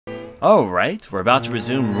Alright, we're about to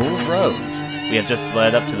resume Rule of Rose. We have just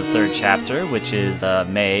led up to the third chapter, which is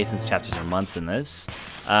May, since chapters are months in this.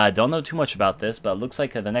 Don't know too much about this, but it looks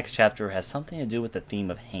like the next chapter has something to do with the theme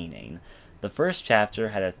of hanging. The first chapter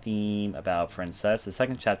had a theme about a princess, the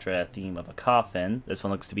second chapter had a theme of a coffin. This one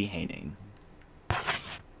looks to be hanging.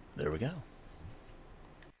 There we go.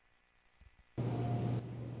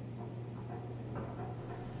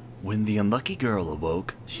 When the unlucky girl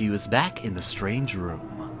awoke, she was back in the strange room.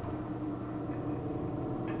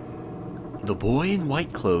 The boy in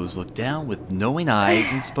white clothes looked down with knowing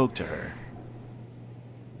eyes and spoke to her.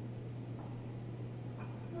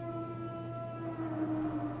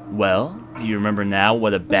 Well, do you remember now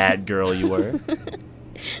what a bad girl you were?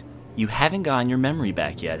 You haven't gotten your memory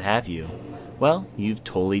back yet, have you? Well, you've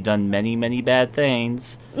totally done many, many bad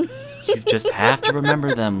things. You just have to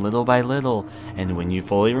remember them little by little, and when you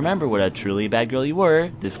fully remember what a truly bad girl you were,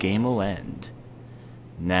 this game will end.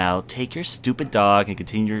 Now, take your stupid dog and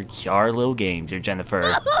continue your little game, dear Jennifer.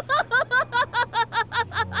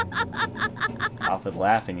 Off with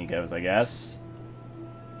laughing he goes, I guess.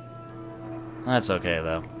 That's okay,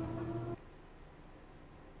 though.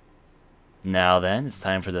 Now then, it's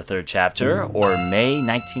time for the third chapter, or May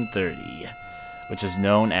 1930, which is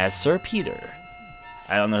known as Sir Peter.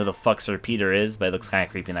 I don't know who the fuck Sir Peter is, but it looks kind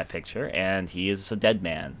of creepy in that picture, and he is a dead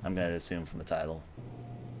man, I'm going to assume from the title.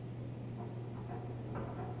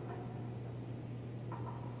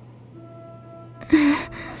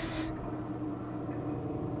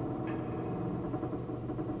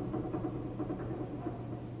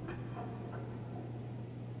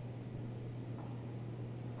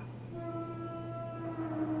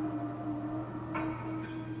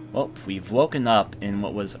 Well, we've woken up in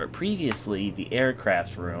what was previously the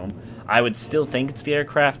aircraft room. I would still think it's the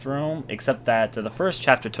aircraft room, except that the first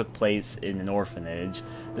chapter took place in an orphanage.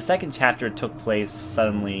 The second chapter took place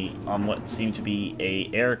suddenly on what seemed to be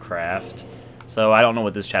a aircraft. So I don't know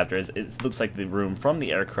what this chapter is. It looks like the room from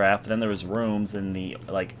the aircraft, but then there was rooms in the,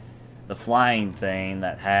 like, the flying thing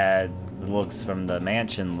that had the looks from the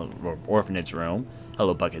mansion or orphanage room.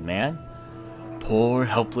 Hello, Bucket Man. Poor,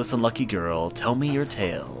 helpless, unlucky girl, tell me your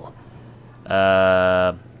tale.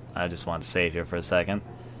 I just want to save here for a second.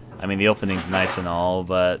 I mean, the opening's nice and all,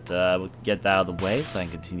 but we'll get that out of the way so I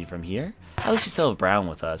can continue from here. At least we still have Brown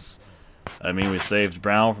with us. I mean, we saved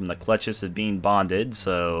Brown from the clutches of being bonded,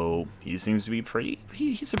 so he seems to be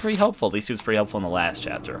he's been pretty helpful. At least he was pretty helpful in the last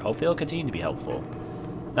chapter. Hopefully he'll continue to be helpful.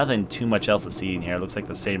 Nothing too much else to see in here. It looks like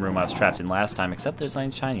the same room I was trapped in last time, except there's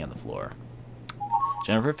something shiny on the floor.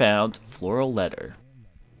 Jennifer found floral letter.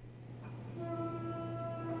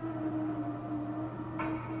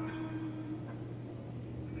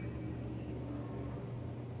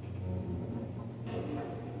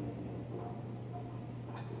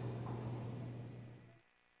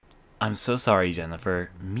 I'm so sorry, Jennifer.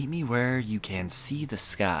 Meet me where you can see the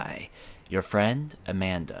sky. Your friend,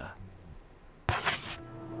 Amanda. I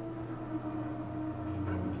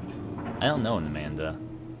don't know an Amanda.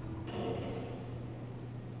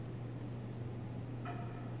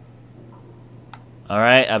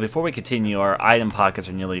 Alright, before we continue, our item pockets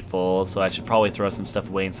are nearly full, so I should probably throw some stuff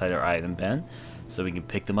away inside our item bin, so we can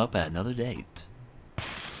pick them up at another date.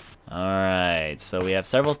 Alright, so we have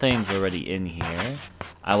several things already in here.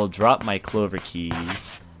 I will drop my clover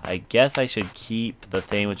keys. I guess I should keep the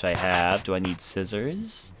thing which I have. Do I need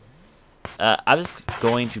scissors? I'm just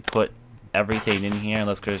going to put everything in here,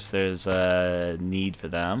 unless there's a need for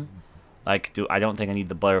them. Like, I don't think I need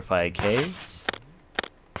the butterfly case.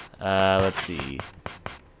 Let's see.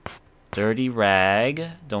 Dirty rag.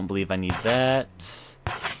 Don't believe I need that.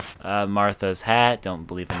 Martha's hat. Don't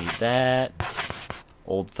believe I need that.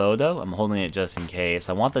 Old photo. I'm holding it just in case.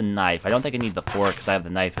 I want the knife. I don't think I need the fork because I have the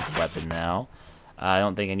knife as a weapon now. I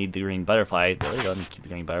don't think I need the green butterfly. Really? Don't need to keep the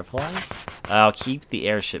green butterfly? I'll keep the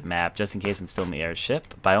airship map just in case I'm still in the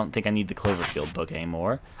airship. But I don't think I need the Cloverfield book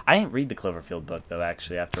anymore. I didn't read the Cloverfield book though,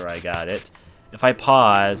 actually, after I got it. If I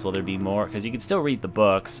pause, will there be more? Because you can still read the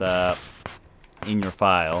books in your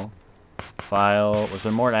file. Was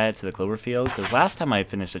there more added to the Cloverfield? Because last time I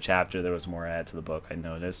finished a chapter, there was more added to the book, I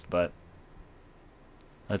noticed. But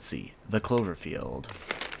let's see. The Cloverfield.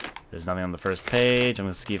 There's nothing on the first page. I'm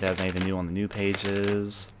going to see if it has anything new on the new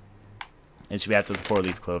pages. It should be after the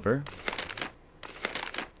 4-leaf clover.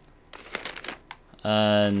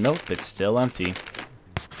 Nope, it's still empty.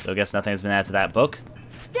 So I guess nothing has been added to that book.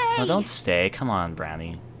 No, don't stay. Come on,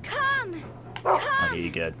 Brownie. Come! Okay,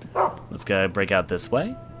 you good. Let's go break out this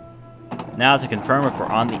way. Now to confirm if we're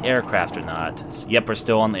on the aircraft or not. Yep, we're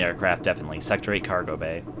still on the aircraft, definitely. Sector 8 cargo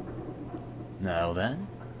bay. Now then.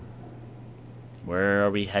 Where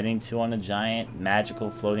are we heading to on a giant magical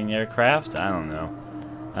floating aircraft? I don't know.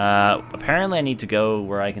 Apparently I need to go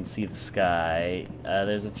where I can see the sky.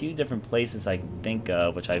 There's a few different places I can think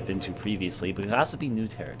of, which I've been to previously, but it could also be new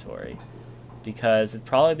territory. Because it'd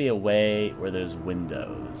probably be a way where there's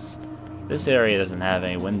windows. This area doesn't have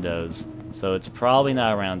any windows, so it's probably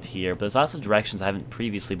not around here, but there's also directions I haven't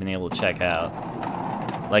previously been able to check out.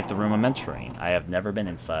 Like the room I'm entering. I have never been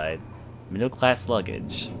inside. Middle class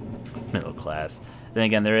luggage. Middle class. Then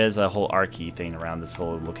again, there is a whole Archie thing around this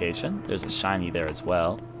whole location. There's a shiny there as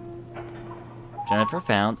well. Jennifer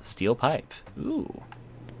found steel pipe. Ooh.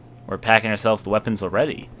 We're packing ourselves the weapons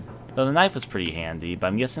already. Though the knife was pretty handy, but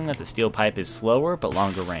I'm guessing that the steel pipe is slower but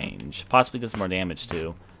longer range. Possibly does more damage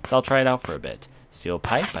too. So I'll try it out for a bit. Steel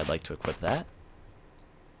pipe, I'd like to equip that.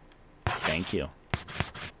 Thank you.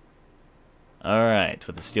 Alright,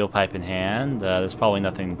 with the steel pipe in hand, there's probably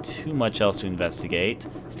nothing too much else to investigate.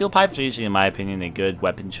 Steel pipes are usually, in my opinion, a good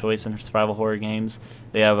weapon choice in survival horror games.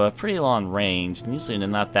 They have a pretty long range, and usually they're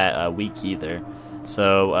not that weak either.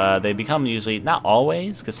 So they become usually, not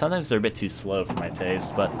always, because sometimes they're a bit too slow for my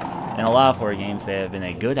taste, but in a lot of horror games they have been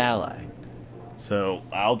a good ally. So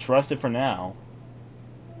I'll trust it for now.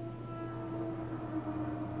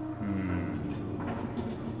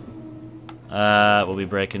 We'll be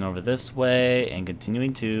breaking over this way and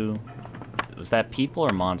continuing to... Was that people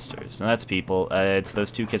or monsters? No, that's people. It's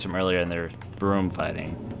those two kids from earlier and they're broom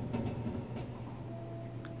fighting.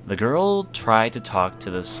 The girl tried to talk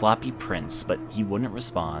to the sloppy prince, but he wouldn't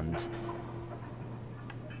respond.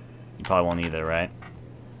 You probably won't either, right?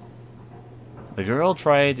 The girl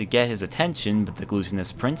tried to get his attention, but the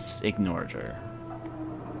glutinous prince ignored her.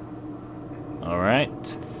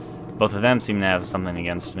 Alright. Both of them seem to have something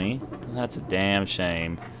against me. That's a damn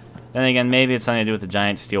shame. Then again, maybe it's something to do with the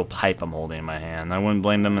giant steel pipe I'm holding in my hand. I wouldn't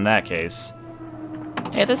blame them in that case.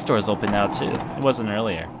 Hey, this door's open now too. It wasn't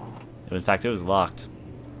earlier. In fact, it was locked.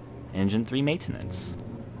 Engine 3 maintenance.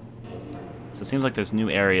 So it seems like there's new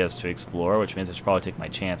areas to explore, which means I should probably take my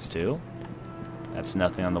chance too. That's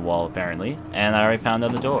nothing on the wall apparently. And I already found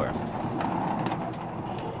another door.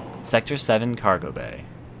 Sector 7 Cargo Bay.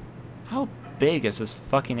 How big is this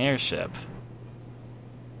fucking airship?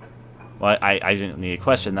 Well, I didn't need a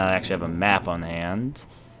question that I actually have a map on hand.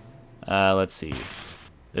 Let's see.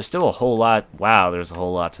 There's still a whole lot. Wow, there's a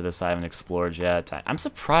whole lot to this I haven't explored yet. I'm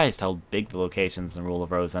surprised how big the locations in Rule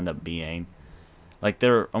of Rose end up being. Like,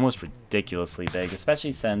 they're almost ridiculously big,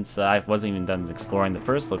 especially since I wasn't even done exploring the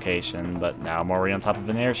first location, but now I'm already on top of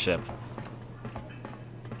an airship.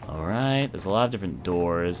 Alright, there's a lot of different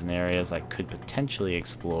doors and areas I could potentially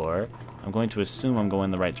explore. I'm going to assume I'm going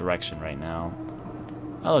in the right direction right now.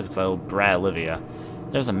 Oh look, it's that little brat Olivia.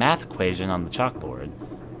 There's a math equation on the chalkboard.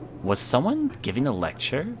 Was someone giving a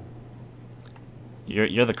lecture?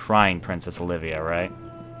 You're the crying Princess Olivia, right?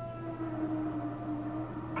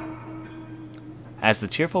 As the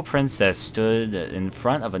cheerful princess stood in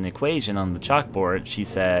front of an equation on the chalkboard, she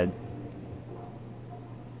said,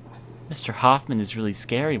 "Mr. Hoffman is really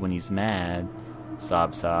scary when he's mad."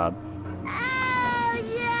 Sob, sob.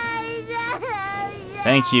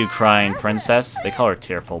 Thank you, crying princess. They call her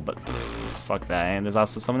tearful, but fuck that. And there's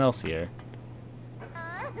also someone else here.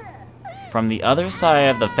 From the other side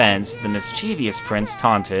of the fence, the mischievous prince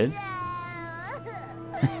taunted.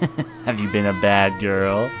 Have you been a bad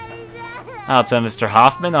girl? I'll tell Mr.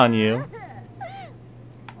 Hoffman on you.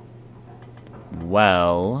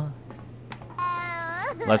 Well,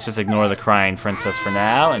 let's just ignore the crying princess for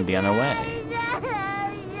now and be on our way.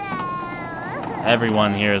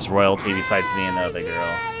 Everyone here is royalty besides me and the other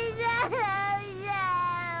girl.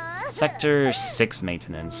 Sector 6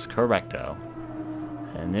 maintenance, correcto.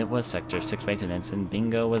 And it was Sector 6 maintenance, and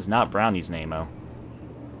bingo was not Brownie's name-o.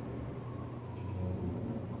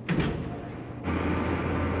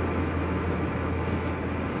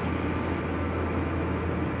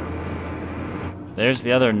 There's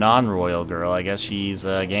the other non-royal girl. I guess she's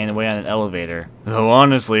getting away on an elevator. Though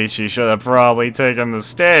honestly, she should have probably taken the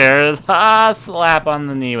stairs. Ha! Slap on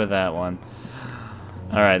the knee with that one.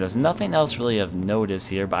 Alright, there's nothing else really of notice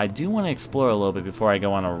here, but I do want to explore a little bit before I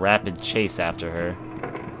go on a rapid chase after her.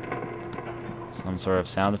 Some sort of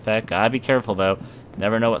sound effect. Gotta be careful though.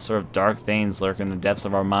 Never know what sort of dark things lurk in the depths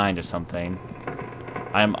of our mind or something.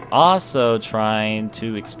 I'm also trying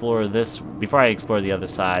to explore this. Before I explore the other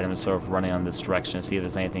side, I'm just sort of running on this direction to see if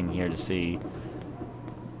there's anything here to see.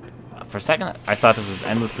 For a second, I thought this was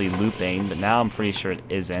endlessly looping, but now I'm pretty sure it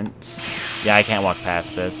isn't. Yeah, I can't walk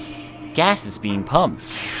past this. Gas is being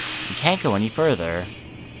pumped. You can't go any further.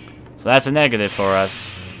 So that's a negative for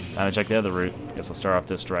us. Time to check the other route. Guess I'll start off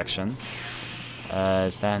this direction.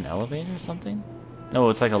 Is that an elevator or something? No,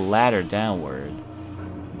 it's like a ladder downward.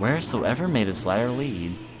 Wheresoever may this ladder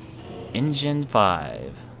lead. Engine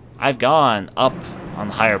 5. I've gone up on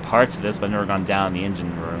the higher parts of this, but I've never gone down in the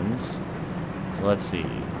engine rooms. So let's see.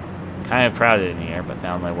 Kind of crowded in here, but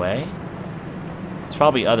found my way. It's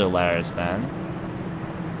probably other ladders then.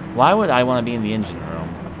 Why would I want to be in the engine room?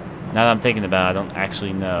 Now that I'm thinking about it, I don't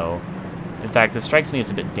actually know. In fact, this strikes me as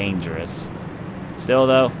a bit dangerous. Still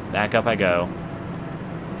though, back up I go.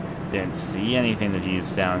 Didn't see anything of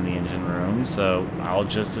use down in the engine room, so I'll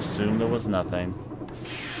just assume there was nothing.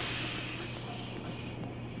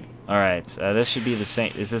 Alright, this should be the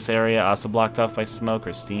same. Is this area also blocked off by smoke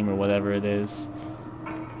or steam or whatever it is?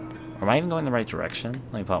 Or am I even going the right direction?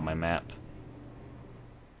 Let me pull out my map.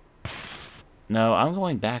 No, I'm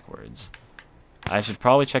going backwards. I should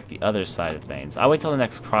probably check the other side of things. I'll wait till the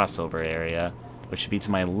next crossover area, which should be to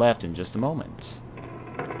my left in just a moment.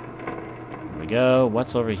 Here we go.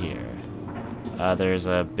 What's over here? There's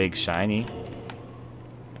a big shiny.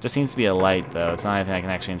 Just seems to be a light, though. It's not anything I can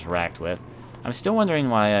actually interact with. I'm still wondering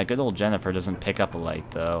why good old Jennifer doesn't pick up a light,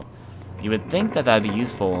 though. You would think that that'd be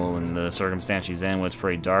useful in the circumstance she's in when it's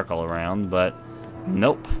pretty dark all around, but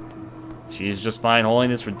nope. She's just fine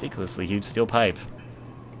holding this ridiculously huge steel pipe.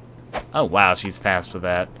 Oh wow, she's fast with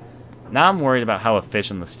that. Now I'm worried about how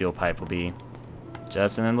efficient the steel pipe will be.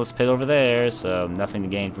 Just an endless pit over there, so nothing to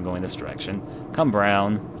gain from going this direction. Come,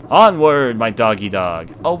 Brown. Onward, my doggy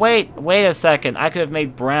dog. Oh wait a second. I could have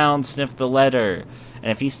made Brown sniff the letter. And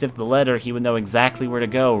if he sniffed the letter, he would know exactly where to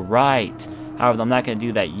go. Right. However, I'm not going to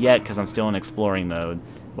do that yet because I'm still in exploring mode.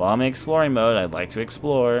 While I'm in exploring mode, I'd like to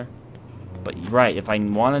explore. But you're right, if I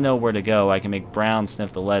want to know where to go, I can make Brown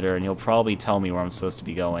sniff the letter, and he'll probably tell me where I'm supposed to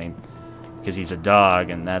be going. Because he's a dog,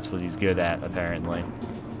 and that's what he's good at, apparently.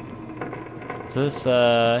 So this,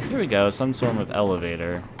 here we go, some sort of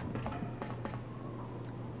elevator.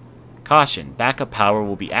 Caution, backup power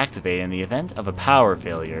will be activated in the event of a power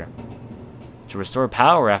failure. To restore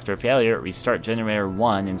power after a failure, restart generator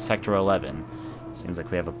 1 in sector 11. Seems like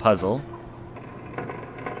we have a puzzle.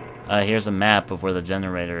 Here's a map of where the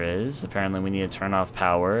generator is. Apparently we need to turn off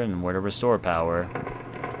power and where to restore power.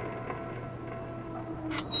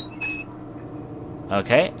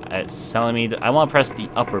 Okay, it's telling me I want to press the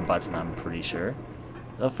upper button, I'm pretty sure.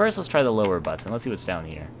 So first, let's try the lower button. Let's see what's down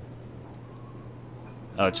here.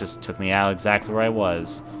 Oh, it just took me out exactly where I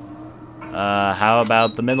was. How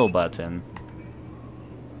about the middle button?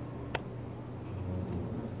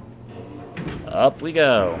 Up we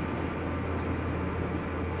go.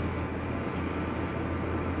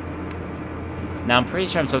 Now, I'm pretty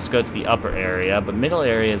sure I'm supposed to go to the upper area, but middle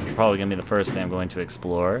area is probably going to be the first thing I'm going to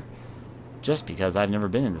explore. Just because I've never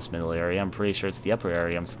been in this middle area, I'm pretty sure it's the upper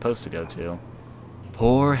area I'm supposed to go to.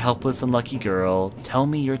 Poor, helpless, unlucky girl, tell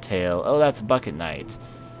me your tale. Oh, that's Bucket Knight.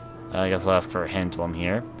 I guess I'll ask for a hint while I'm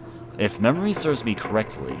here. If memory serves me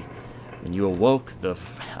correctly, when you awoke, the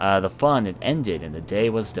fun had ended and the day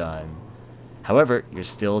was done. However, you're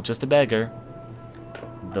still just a beggar.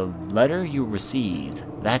 The letter you received,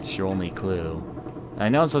 that's your only clue. I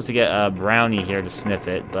know I'm supposed to get a brownie here to sniff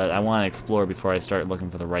it, but I want to explore before I start looking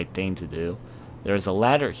for the right thing to do. There's a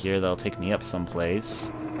ladder here that'll take me up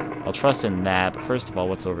someplace. I'll trust in that, but first of all,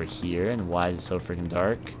 what's over here and why is it so freaking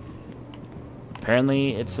dark?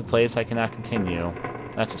 Apparently, it's a place I cannot continue.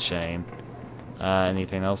 That's a shame.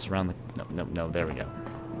 Anything else around the... No, there we go.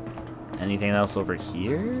 Anything else over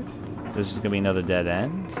here? Is this just gonna be another dead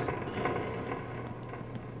end?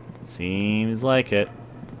 Seems like it.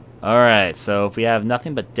 Alright, so if we have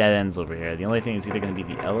nothing but dead ends over here, the only thing is either going to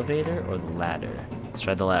be the elevator or the ladder. Let's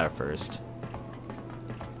try the ladder first.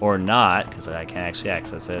 Or not, because I can't actually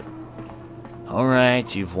access it.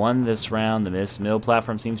 Alright, you've won this round. The middle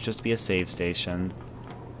platform seems just to be a save station.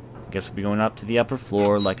 I guess we'll be going up to the upper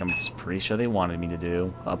floor like I'm pretty sure they wanted me to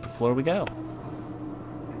do. Upper floor we go.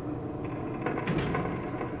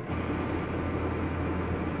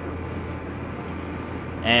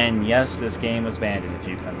 And yes, this game was banned in a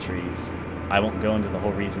few countries. I won't go into the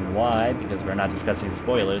whole reason why, because we're not discussing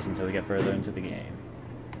spoilers until we get further into the game.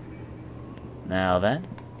 Now then,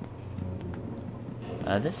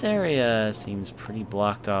 this area seems pretty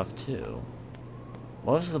blocked off too.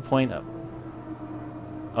 What was the point of...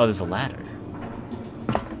 Oh, there's a ladder.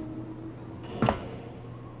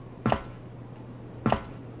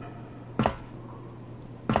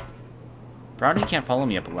 Brownie can't follow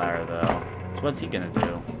me up a ladder though. So what's he gonna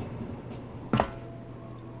do?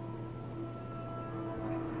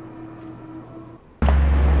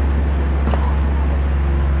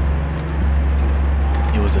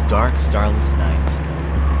 It was a dark, starless night.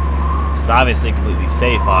 This is obviously completely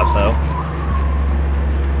safe, also.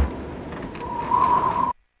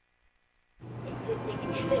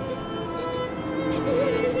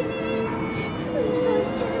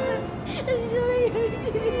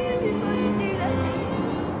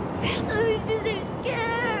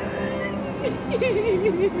 I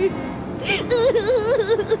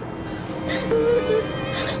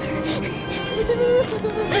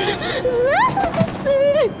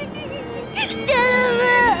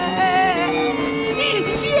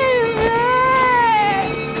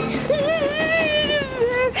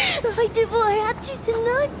did what I had to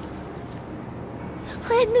tonight.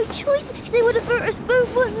 I had no choice. They would have hurt us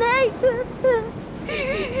both, wouldn't they?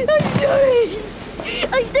 I'm sorry.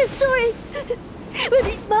 I'm so sorry. But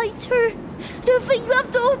it's my turn. Don't think you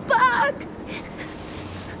have to hold back.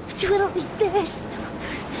 Do it like this.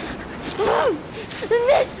 And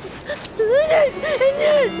this. And this. And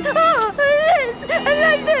this. Oh, and this. And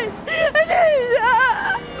like this. And this.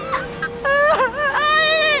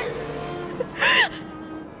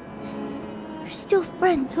 We're still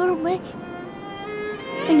friends, aren't we?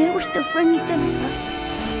 I know we're still friends, don't we?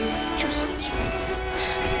 Just you.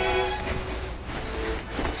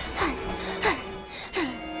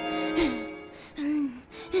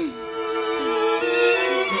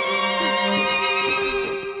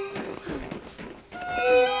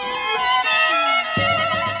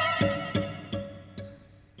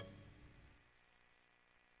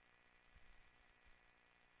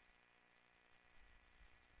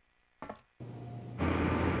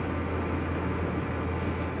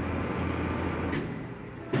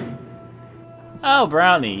 Oh,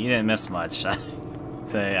 Brownie, you didn't miss much.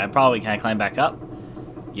 Say, I probably can I climb back up?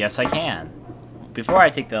 Yes, I can. Before I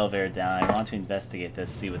take the elevator down, I want to investigate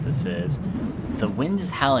this, see what this is. The wind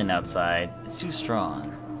is howling outside. It's too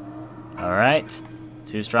strong. Alright.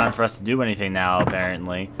 Too strong for us to do anything now,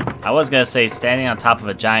 apparently. I was gonna say standing on top of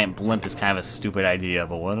a giant blimp is kind of a stupid idea,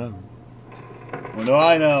 but whatever. What do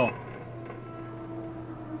I know?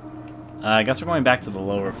 I guess we're going back to the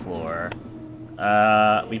lower floor.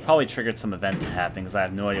 We probably triggered some event to happen because I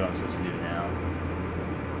have no idea what I'm supposed to do now.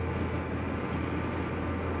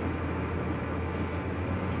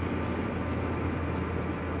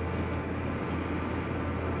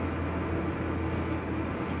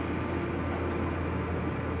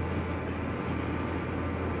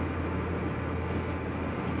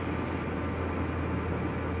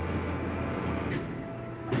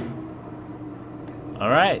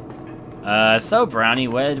 Alright. So Brownie,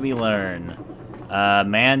 what did we learn?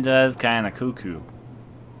 Amanda's kinda cuckoo.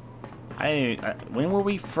 When were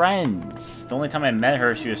we friends? The only time I met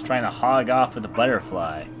her, she was trying to hog off with a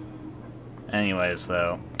butterfly. Anyways,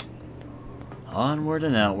 though. Onward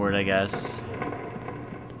and outward, I guess.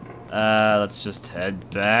 Let's just head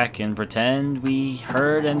back and pretend we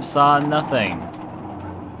heard and saw nothing.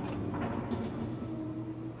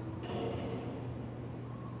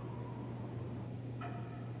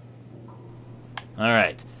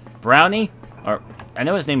 Alright. Brownie? Or, I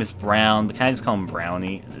know his name is Brown, but can I just call him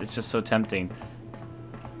Brownie? It's just so tempting.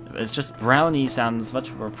 It's just Brownie sounds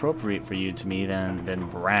much more appropriate for you to me than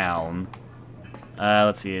Brown.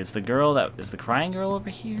 Let's see, is the crying girl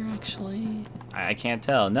over here, actually? I can't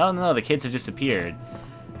tell. No, the kids have disappeared.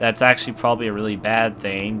 That's actually probably a really bad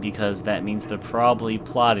thing, because that means they're probably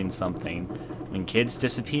plotting something. When kids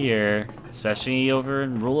disappear, especially over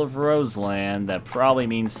in Rule of Roseland, that probably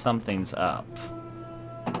means something's up.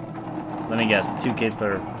 Let me guess, the two kids that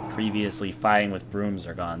are previously fighting with brooms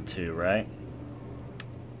are gone too, right?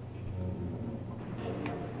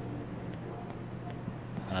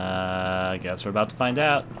 I guess we're about to find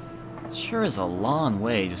out. Sure is a long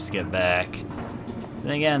way just to get back.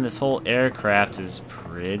 Then again, this whole aircraft is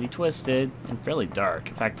pretty twisted and fairly dark.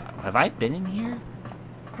 In fact, have I been in here?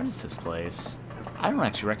 What is this place? I don't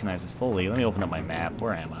actually recognize this fully. Let me open up my map.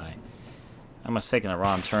 Where am I? I must have taken a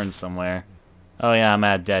wrong turn somewhere. Oh yeah, I'm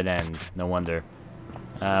at a dead end. No wonder.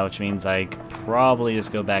 Which means I could probably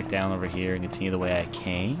just go back down over here and continue the way I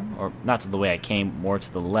came. Or, not to the way I came, more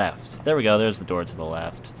to the left. There we go, there's the door to the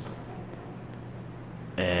left.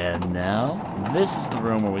 And now, this is the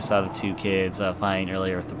room where we saw the two kids fighting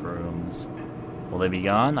earlier with the brooms. Will they be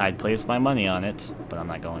gone? I'd place my money on it, but I'm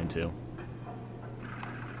not going to.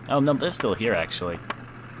 Oh no, they're still here actually.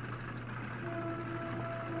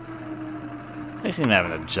 They seem to be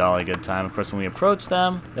having a jolly good time. Of course, when we approach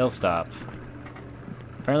them, they'll stop.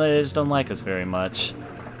 Apparently, they just don't like us very much.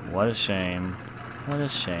 What a shame. What a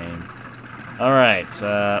shame. Alright, is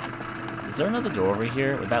there another door over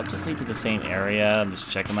here? Would that just lead to the same area? I'm just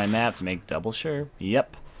checking my map to make double sure.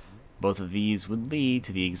 Yep. Both of these would lead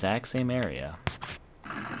to the exact same area.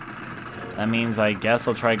 That means I guess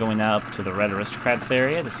I'll try going up to the Red Aristocrats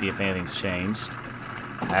area to see if anything's changed.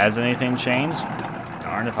 Has anything changed?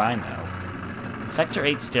 Darn if I know. Sector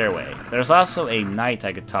 8 stairway. There's also a knight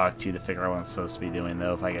I could talk to figure out what I'm supposed to be doing,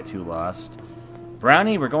 though, if I get too lost.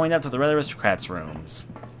 Brownie, we're going up to the Red Aristocrats rooms.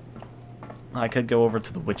 I could go over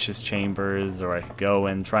to the witch's chambers, or I could go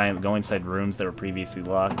and try and go inside rooms that were previously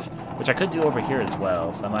locked, which I could do over here as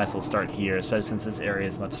well, so I might as well start here, especially since this area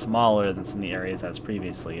is much smaller than some of the areas I was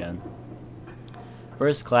previously in.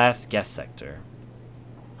 First class guest sector.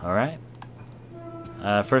 Alright.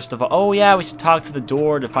 First of all, oh yeah, we should talk to the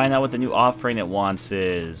door to find out what the new offering it wants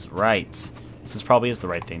is. Right. This probably is the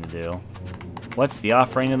right thing to do. What's the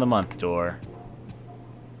offering of the month, door?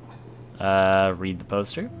 Read the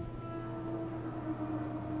poster.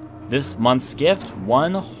 This month's gift,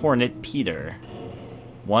 one Hornet Peter.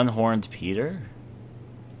 One Horned Peter?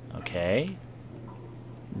 Okay.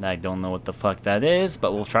 I don't know what the fuck that is,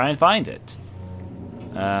 but we'll try and find it.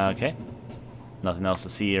 Okay. Nothing else to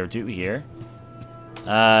see or do here.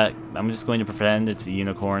 I'm just going to pretend it's a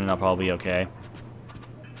unicorn and I'll probably be okay.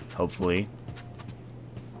 Hopefully.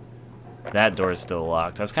 That door is still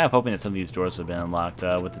locked. I was kind of hoping that some of these doors would have been unlocked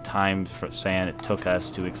with the time span it took us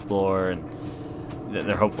to explore, and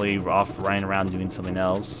they're hopefully off running around doing something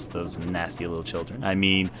else. Those nasty little children. I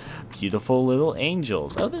mean, beautiful little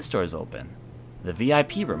angels. Oh, this door's open. The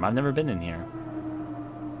VIP room. I've never been in here.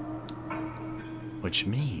 Which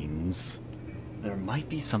means there might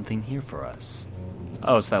be something here for us.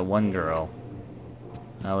 Oh, it's that one girl.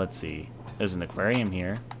 Now let's see. There's an aquarium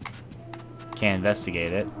here. Can't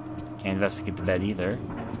investigate it. Can't investigate the bed either.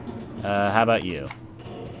 How about you?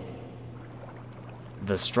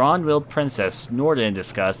 The strong-willed princess snorted in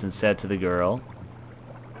disgust and said to the girl,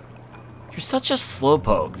 "You're such a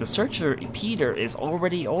slowpoke. The search for Peter is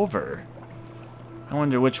already over. I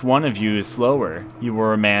wonder which one of you is slower, you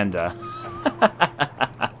or Amanda."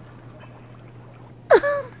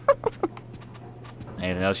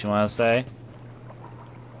 Anything else you want to say?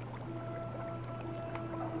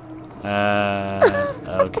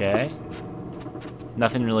 Okay.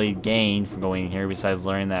 Nothing really gained from going here besides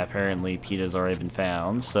learning that apparently Peter's already been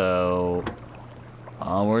found, so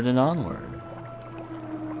onward and onward.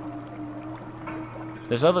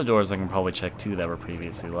 There's other doors I can probably check too that were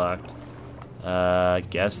previously locked. I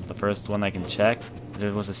guess the first one I can check,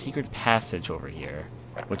 there was a secret passage over here,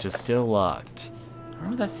 which is still locked. I don't know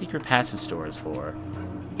what that secret passage door is for.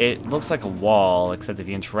 It looks like a wall, except if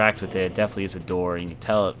you interact with it, it definitely is a door, and you can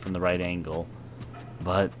tell it from the right angle.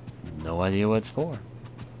 But no idea what it's for.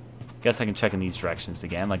 Guess I can check in these directions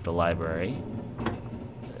again, like the library.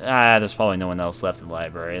 There's probably no one else left in the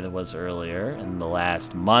library. There was earlier, in the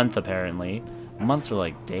last month, apparently. Months are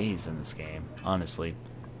like days in this game, honestly.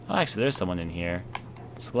 Oh, actually, there's someone in here.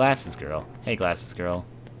 It's Glasses Girl. Hey, Glasses Girl.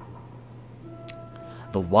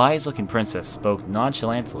 The wise-looking princess spoke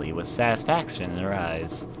nonchalantly with satisfaction in her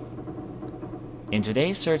eyes. In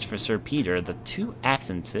today's search for Sir Peter, the two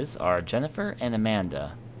absences are Jennifer and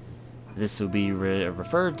Amanda. This will be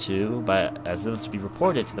referred to, but as this will be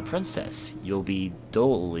reported to the princess, you'll be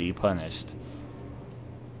duly punished.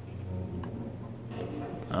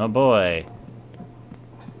 Oh boy.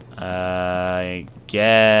 I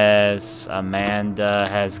guess Amanda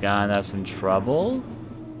has gotten us in trouble?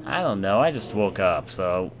 I don't know, I just woke up,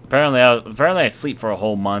 so apparently I sleep for a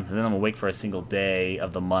whole month, and then I'm awake for a single day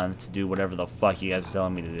of the month to do whatever the fuck you guys are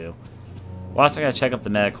telling me to do. Well, also I gotta check up the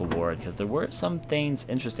medical ward, because there were some things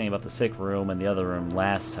interesting about the sick room and the other room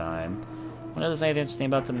last time. I wonder if there's anything interesting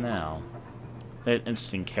about them now. There are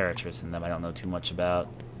interesting characters in them I don't know too much about.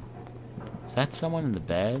 Is that someone in the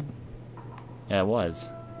bed? Yeah, it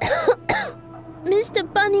was.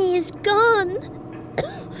 Mr. Bunny is gone.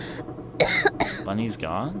 Bunny's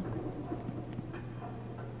gone?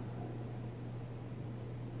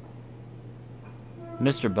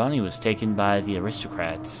 Mr. Bunny was taken by the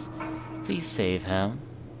aristocrats. Please save him.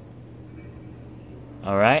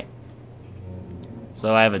 Alright.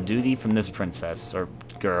 So I have a duty from this princess, or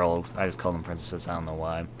girl. I just call them princesses, I don't know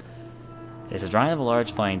why. It's a drawing of a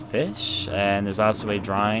large flying fish, and there's also a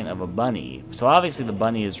drawing of a bunny. So obviously the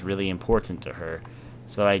bunny is really important to her.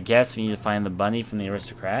 So I guess we need to find the bunny from the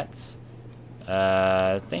aristocrats.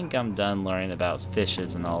 I think I'm done learning about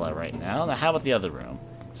fishes and all that right now. Now, how about the other room?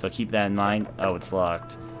 So keep that in mind. Oh, it's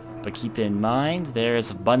locked. But keep in mind,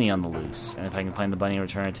 there's a bunny on the loose. And if I can find the bunny and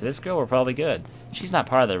return it to this girl, we're probably good. She's not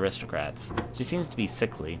part of the aristocrats. She seems to be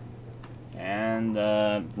sickly. And,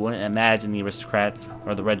 wouldn't imagine the aristocrats,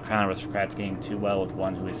 or the Red Crown aristocrats, getting too well with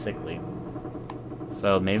one who is sickly.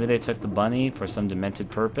 So maybe they took the bunny for some demented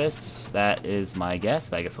purpose. That is my guess,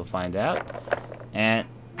 but I guess we'll find out. And...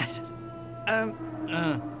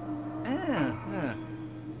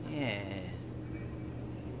 yes.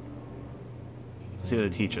 Let's see what the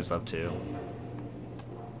teacher's up to.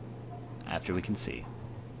 After we can see.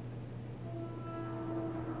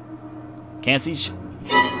 Can't see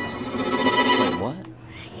Wait, what?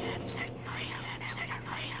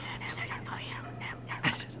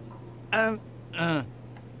 Uh,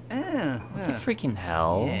 What the freaking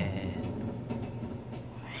hell?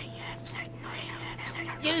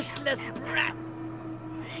 yes. Useless brat!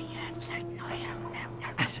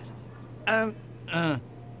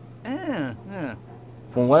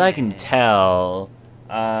 From what I can tell,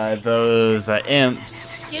 those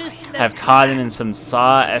imps have caught him in some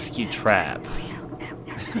Saw-esque trap.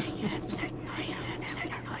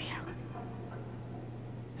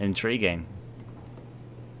 Intriguing.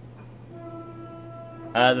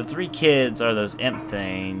 The 3 kids are those imp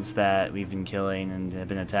things that we've been killing and have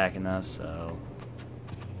been attacking us, so...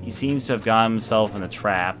 He seems to have gotten himself in a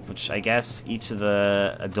trap, which I guess each of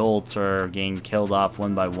the adults are getting killed off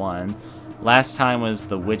one by one. Last time was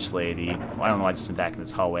the witch lady. Well, I don't know, I just went back in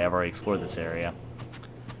this hallway. I've already explored this area.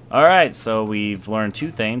 Alright, so we've learned 2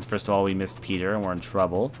 things. First of all, we missed Peter and we're in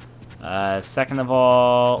trouble. Second of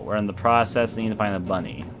all, we're in the process of needing to find a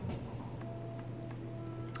bunny.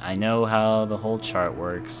 I know how the whole chart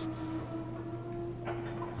works.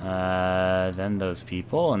 Then those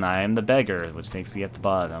people, and I am the beggar, which makes me at the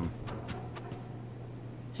bottom.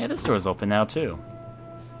 Hey, this door's open now, too.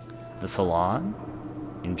 The salon?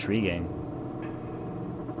 Intriguing.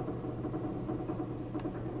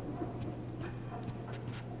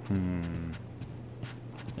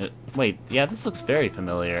 Wait, yeah, this looks very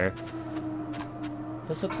familiar.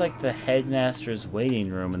 This looks like the headmaster's waiting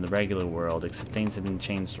room in the regular world, except things have been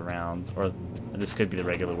changed around. Or this could be the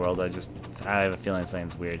regular world, I have a feeling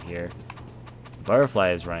something's weird here. The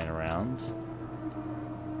butterfly is running around.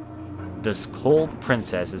 This cold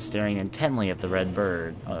princess is staring intently at the red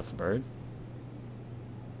bird. Oh, that's a bird.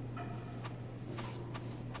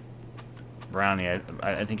 Brownie,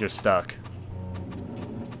 I think you're stuck.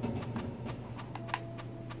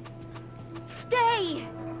 Stay!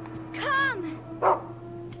 Come!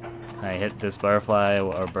 Can I hit this butterfly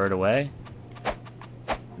or bird away?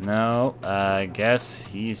 No, I guess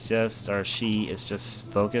he's just, or she is just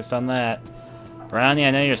focused on that. Brownie,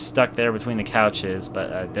 I know you're stuck there between the couches,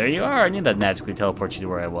 but there you are. I knew that magically teleport you to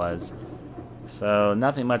where I was. So,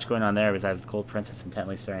 nothing much going on there besides the cold princess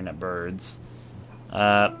intently staring at birds.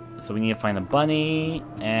 So we need to find a bunny,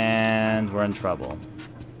 and we're in trouble.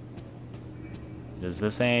 Does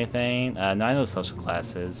this say anything? No, I know social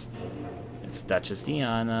classes. It's Duchess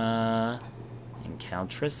Diana, and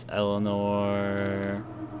Countess Eleanor,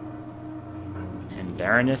 and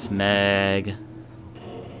Baroness Meg,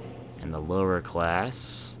 and the lower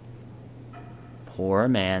class, poor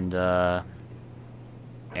Amanda,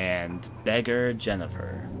 and beggar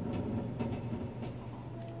Jennifer.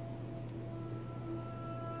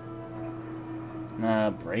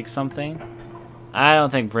 Break something? I don't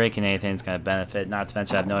think breaking anything is going to benefit, not to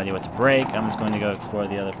mention I have no idea what to break. I'm just going to go explore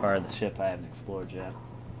the other part of the ship I haven't explored yet.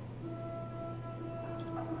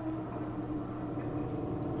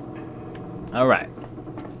 Alright,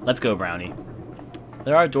 let's go, Brownie.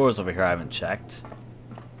 There are doors over here I haven't checked.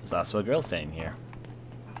 There's also a girl staying here.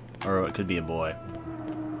 Or it could be a boy.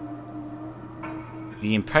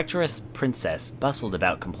 The impetuous princess bustled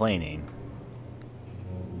about complaining.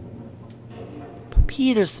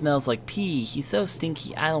 Peter smells like pee. He's so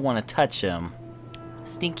stinky, I don't want to touch him.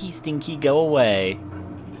 Stinky, stinky, go away.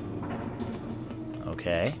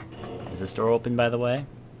 Okay. Is this door open, by the way?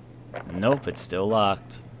 Nope, it's still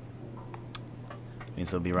locked.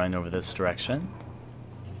 Means they'll be running over this direction.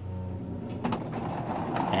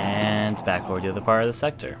 And back over to the other part of the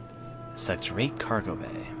sector. Sector 8 Cargo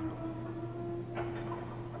Bay.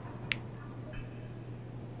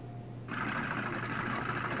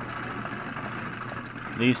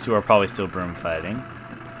 These two are probably still broom fighting.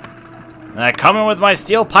 And I come in with my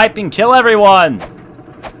steel pipe and kill everyone!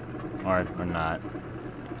 Or not.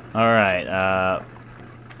 Alright, how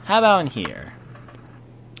about in here?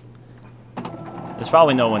 There's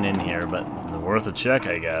probably no one in here, but worth a check,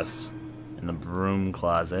 I guess. In the broom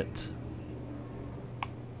closet.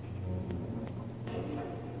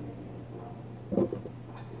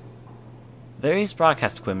 Various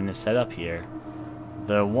broadcast equipment is set up here.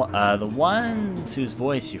 The ones whose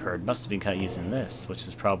voice you heard must have been cut using this, which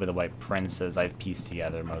is probably the White Princess I've pieced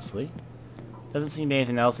together mostly. Doesn't seem to be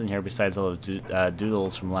anything else in here besides all the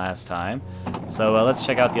doodles from last time. So let's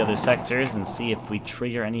check out the other sectors and see if we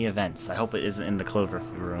trigger any events. I hope it isn't in the clover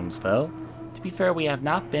rooms, though. To be fair, we have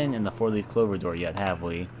not been in the four-leaf clover door yet, have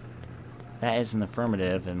we? That is an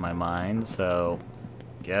affirmative in my mind, so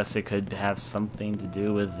guess it could have something to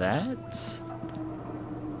do with that.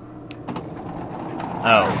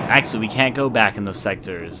 Oh, actually, we can't go back in those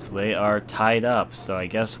sectors. They are tied up, so I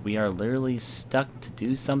guess we are literally stuck to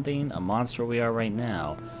do something, a monster we are right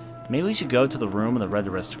now. Maybe we should go to the room of the Red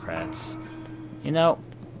Aristocrats. You know,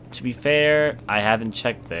 to be fair, I haven't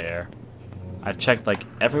checked there. I've checked, like,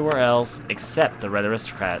 everywhere else except the Red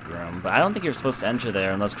Aristocrat room, but I don't think you're supposed to enter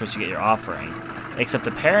there unless, Chris, you get your offering. Except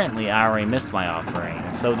apparently I already missed my offering,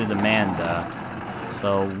 and so did Amanda.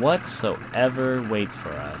 So whatsoever waits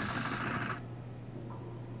for us.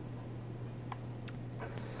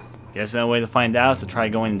 Guess no way to find out is to try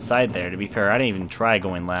going inside there. To be fair, I didn't even try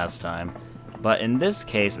going last time. But in this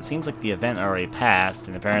case, it seems like the event already passed,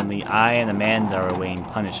 and apparently I and Amanda are awaiting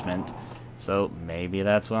punishment. So maybe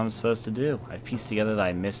that's what I'm supposed to do. I've pieced together that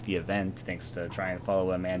I missed the event thanks to trying to follow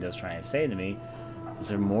what Amanda was trying to say to me. Is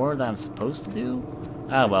there more that I'm supposed to do?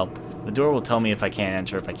 Ah, well, the door will tell me if I can't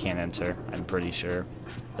enter, if I can't enter, I'm pretty sure.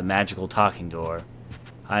 The magical talking door.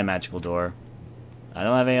 Hi, magical door. I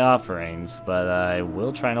don't have any offerings, but I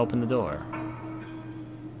will try and open the door.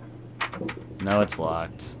 No, it's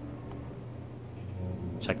locked.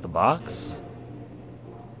 Check the box.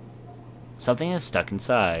 Something is stuck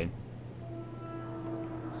inside.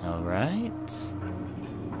 Alright.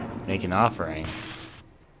 Make an offering.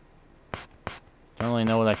 Don't really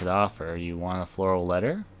know what I could offer. You want a floral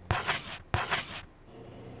letter?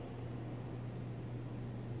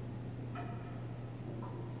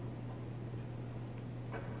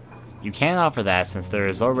 You can't offer that since there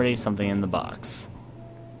is already something in the box.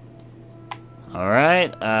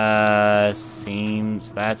 Alright,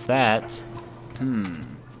 seems that's that.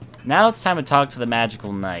 Now it's time to talk to the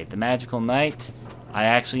Magical Knight. The Magical Knight, I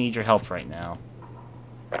actually need your help right now.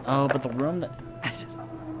 Oh, but the room that...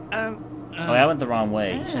 Oh, I went the wrong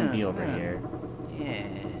way. He shouldn't be over here. Yes.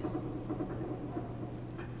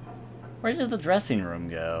 Where did the dressing room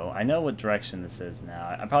go? I know what direction this is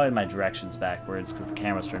now. I probably had my directions backwards because the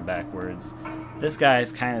camera's turned backwards. This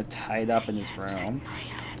guy's kind of tied up in his room.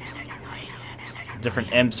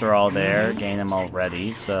 Different imps are all there, getting them all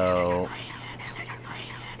ready, so...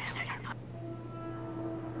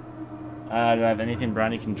 do I have anything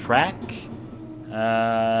Brownie can track?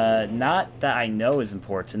 Not that I know is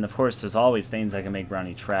important. Of course, there's always things I can make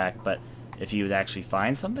Brownie track, but if you would actually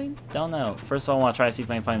find something? Don't know. First of all, I want to try to see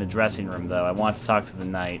if I can find the dressing room, though. I want to talk to the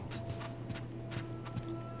knight.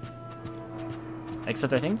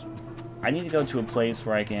 Except I think I need to go to a place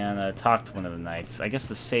where I can talk to one of the knights. I guess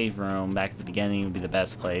the save room back at the beginning would be the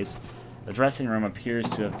best place. The dressing room appears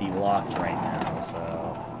to have been locked right now,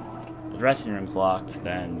 so... If the dressing room's locked,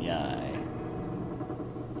 then yay.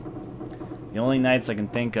 The only knights I can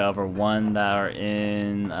think of are one that are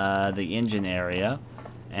in the engine area,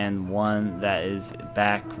 and one that is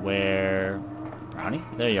back where... Brownie?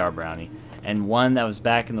 There you are, Brownie. And one that was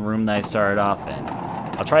back in the room that I started off in.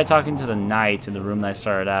 I'll try talking to the knight in the room that I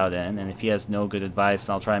started out in, and if he has no good advice,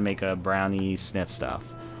 then I'll try and make a Brownie sniff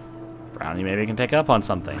stuff. Brownie maybe can pick up on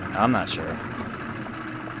something. I'm not sure.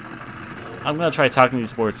 I'm going to try talking to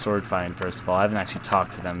these boards sword fighting first of all. I haven't actually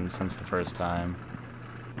talked to them since the first time.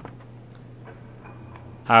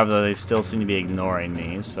 However, they still seem to be ignoring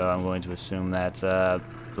me, so I'm going to assume that's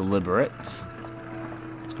deliberate.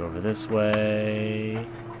 Let's go over this way.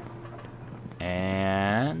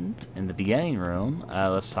 And in the beginning room,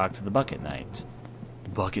 let's talk to the Bucket Knight.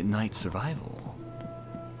 Bucket Knight survival.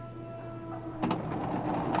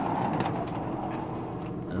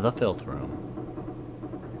 The filth room.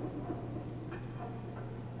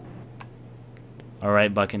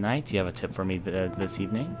 Alright, Bucket Knight, do you have a tip for me this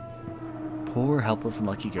evening? Poor, helpless, and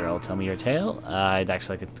lucky girl, tell me your tale. I'd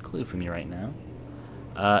actually like a clue from you right now.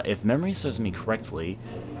 If memory serves me correctly,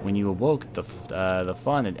 when you awoke, the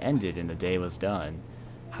fun had ended and the day was done.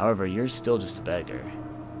 However, you're still just a beggar.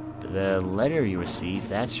 The letter you received,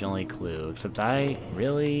 that's your only clue. Except I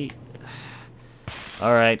really...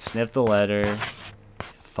 Alright, sniff the letter.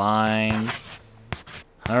 Fine.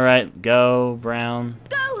 Alright, go, Brown.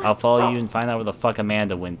 I'll follow you and find out where the fuck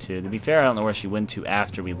Amanda went to. To be fair, I don't know where she went to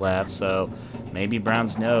after we left, so maybe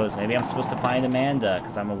Brown's knows. Maybe I'm supposed to find Amanda,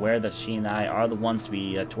 because I'm aware that she and I are the ones to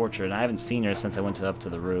be tortured, and I haven't seen her since I went up to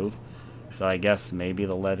the roof. So I guess maybe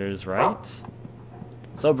the letter's right?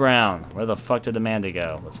 So Brown, where the fuck did Amanda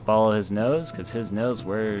go? Let's follow his nose, because his nose,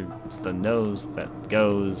 where's the nose that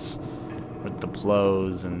goes with the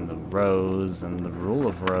plows and the rows and the rule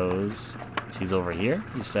of rows? She's over here,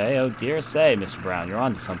 you say? Oh dear, say, Mr. Brown, you're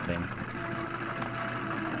onto something.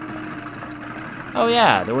 Oh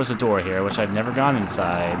yeah, there was a door here, which I've never gone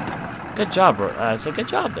inside. Good job, so good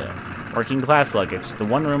job there. Working class luggage, the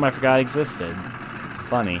one room I forgot existed.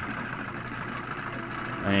 Funny.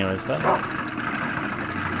 Anyways, though.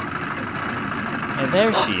 Hey,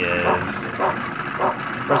 there she is.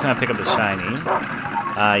 First I'm gonna pick up the shiny.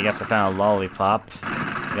 I guess I found a lollipop.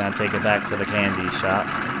 Gonna take it back to the candy shop.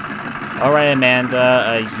 Alright,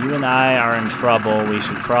 Amanda, you and I are in trouble. We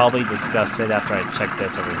should probably discuss it after I check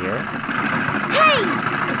this over here. Hey!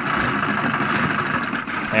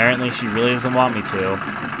 Apparently she really doesn't want me to.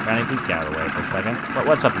 Brownie, please get out of the way for a second.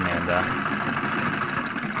 What's up, Amanda?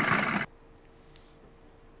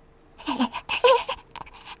 I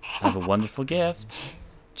have a wonderful gift.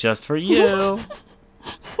 Just for you.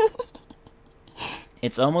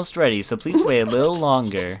 It's almost ready, so please wait a little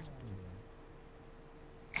longer.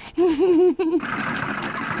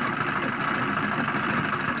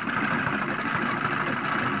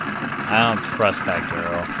 I don't trust that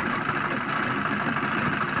girl.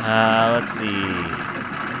 Let's see.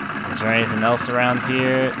 Is there anything else around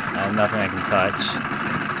here? Nothing I can touch.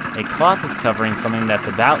 A cloth is covering something that's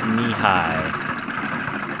about knee-high.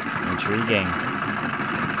 Intriguing.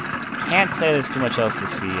 Can't say there's too much else to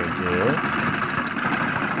see or do.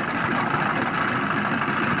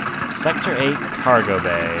 Sector 8 Cargo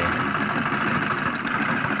Bay.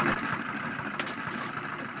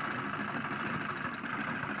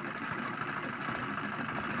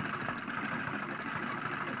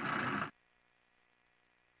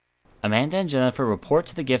 Amanda and Jennifer report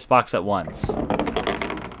to the gift box at once.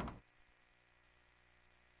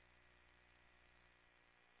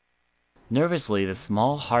 Nervously, the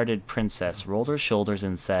small-hearted princess rolled her shoulders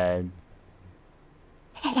and said,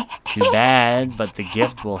 "Too bad, but the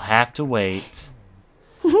gift will have to wait.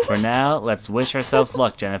 For now, let's wish ourselves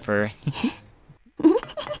luck, Jennifer."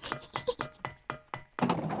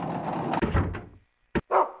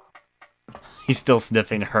 He's still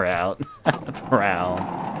sniffing her out.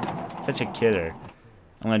 Brown. Such a kidder.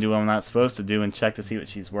 I'm gonna do what I'm not supposed to do and check to see what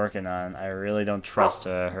she's working on. I really don't trust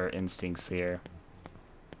her instincts here.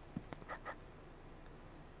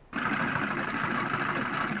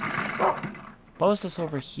 What was this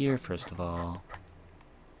over here, first of all?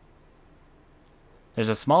 There's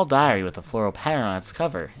a small diary with a floral pattern on its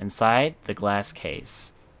cover, inside the glass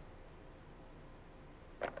case.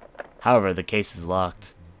 However, the case is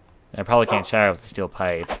locked. I probably can't shatter it with a steel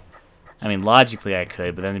pipe. I mean, logically I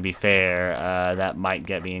could, but then to be fair, that might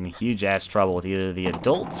get me in huge-ass trouble with either the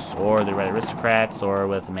adults, or the red aristocrats, or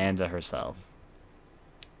with Amanda herself.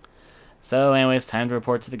 So, anyways, time to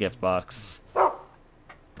report to the gift box.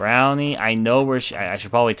 Brownie, I know where she... I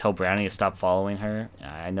should probably tell Brownie to stop following her.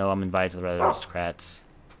 I know I'm invited to the red aristocrats.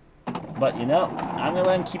 But, you know, I'm gonna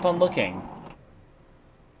let him keep on looking.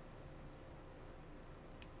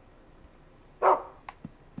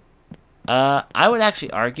 I would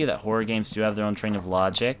actually argue that horror games do have their own train of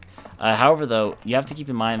logic. However, though, you have to keep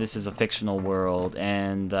in mind this is a fictional world,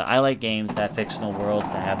 and I like games that have fictional worlds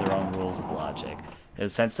that have their own rules of logic.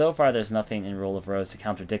 Because since so far there's nothing in Rule of Rose to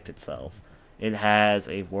contradict itself. It has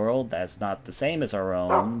a world that's not the same as our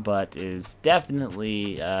own, but is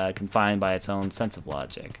definitely confined by its own sense of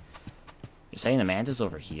logic. You're saying Amanda's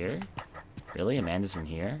over here? Really? Amanda's in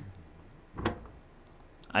here?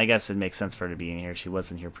 I guess it makes sense for her to be in here. She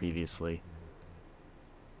wasn't here previously.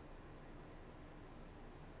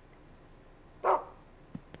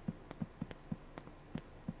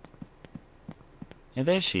 And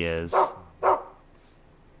there she is.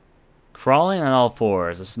 Crawling on all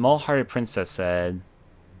fours, a small-hearted princess said,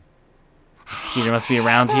 "Peter must be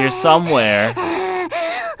around here somewhere.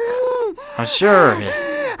 I'm sure.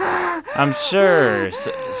 I'm sure.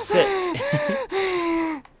 Sit."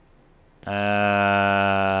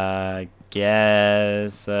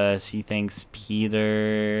 Guess she thinks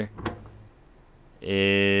Peter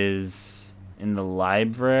is in the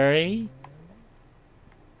library.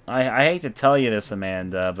 I hate to tell you this,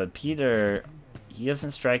 Amanda, but Peter, he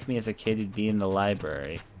doesn't strike me as a kid who'd be in the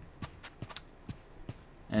library.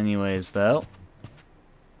 Anyways, though,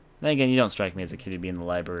 then again, you don't strike me as a kid who'd be in the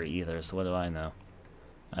library either, so what do I know?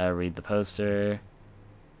 I read the poster.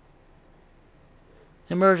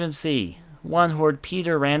 Emergency! One Horde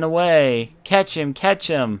Peter ran away! Catch him! Catch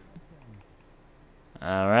him!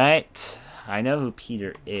 Alright. I know who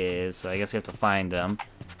Peter is, so I guess we have to find him.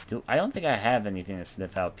 I don't think I have anything to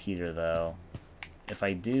sniff out Peter, though. If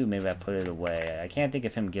I do, maybe I put it away. I can't think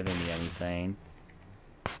of him giving me anything.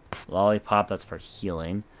 Lollipop, that's for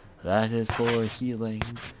healing. That is for healing.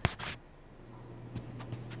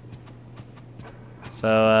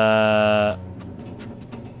 So,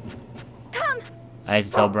 I hate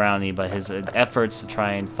to tell Brownie, but his efforts to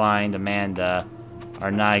try and find Amanda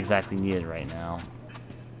are not exactly needed right now.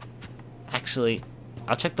 Actually,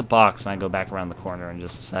 I'll check the box when I go back around the corner in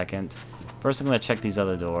just a second. First, I'm going to check these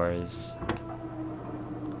other doors.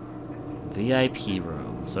 VIP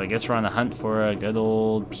room. So I guess we're on the hunt for a good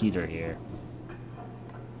old Peter here.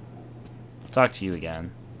 Talk to you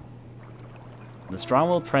again. The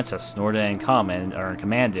strong-willed princess snorted and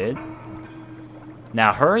commanded,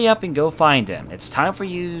 "Now hurry up and go find him. It's time for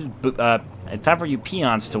you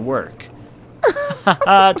peons to work."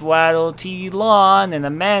 Haha, Twaddle T Lawn, and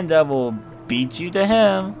Amanda will beat you to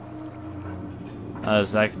him.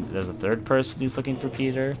 There's a third person who's looking for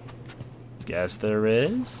Peter. Guess there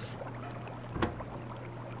is.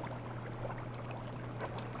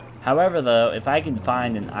 However, though, if I can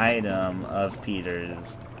find an item of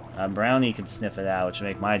Peter's, Brownie can sniff it out, which would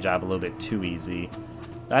make my job a little bit too easy.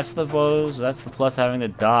 That's the plus having a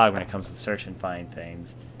dog when it comes to search and find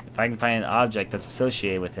things. If I can find an object that's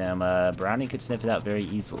associated with him, Brownie could sniff it out very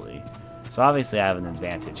easily. So obviously I have an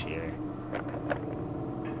advantage here.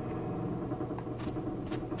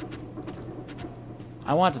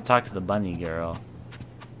 I want to talk to the bunny girl.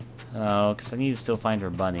 Oh, because I need to still find her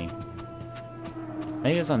bunny.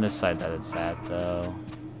 Maybe it's on this side that it's that, though.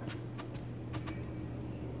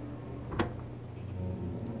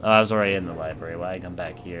 Oh, I was already in the library. Why did I come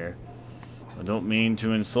back here? I don't mean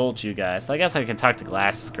to insult you guys. I guess I can talk to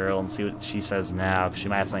Glasses Girl and see what she says now, because she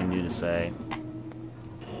might have something new to say.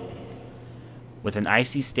 With an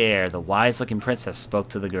icy stare, the wise-looking princess spoke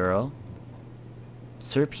to the girl.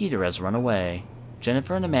 Sir Peter has run away.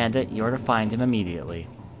 Jennifer and Amanda, you are to find him immediately.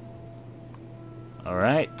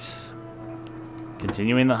 Alright.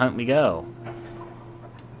 Continuing the hunt we go.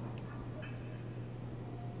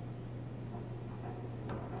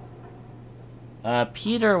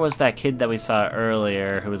 Peter was that kid that we saw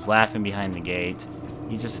earlier who was laughing behind the gate.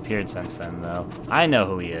 He's disappeared since then, though. I know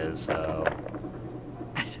who he is, so...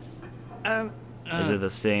 Is it the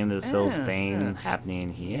same thing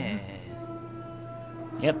happening here? Yes.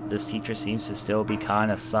 Yep, this teacher seems to still be caught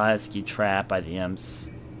in a side-skew trap by the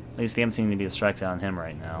imps. At least the imps seem to be distracted on him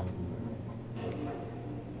right now.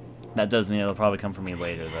 That does mean it'll probably come for me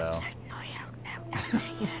later, though.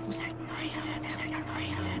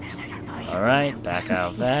 Alright, back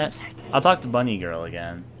out of that. I'll talk to Bunny Girl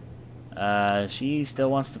again. She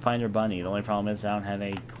still wants to find her bunny. The only problem is I don't have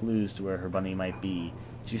any clues to where her bunny might be.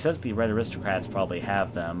 She says the Red Aristocrats probably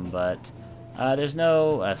have them, but there's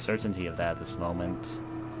no certainty of that at this moment.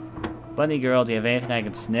 Bunny Girl, do you have anything I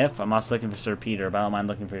can sniff? I'm also looking for Sir Peter, but I don't mind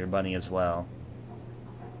looking for your bunny as well.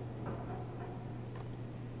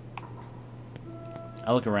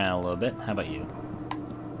 I'll look around a little bit. How about you?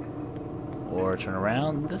 Or turn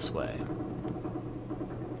around this way.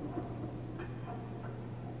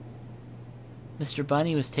 Mr.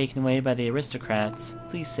 Bunny was taken away by the aristocrats.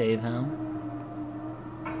 Please save him.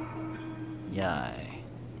 Yay.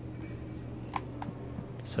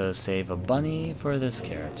 So save a bunny for this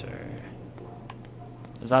character.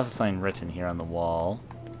 There's also something written here on the wall.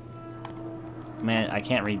 Man, I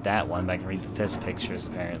can't read that one, but I can read the fist pictures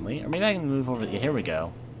apparently. Or maybe I can move over. Yeah, here we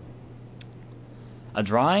go. A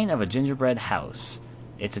drawing of a gingerbread house.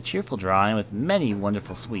 It's a cheerful drawing with many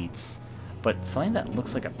wonderful sweets, but something that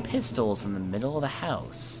looks like a pistol is in the middle of the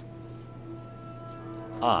house.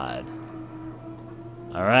 Odd.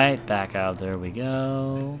 Alright, back out. There we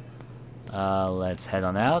go. Let's head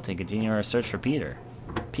on out and continue our search for Peter.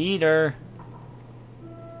 Peter!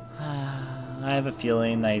 I have a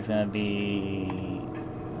feeling that he's gonna be...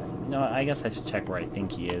 You know, I guess I should check where I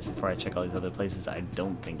think he is before I check all these other places I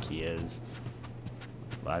don't think he is.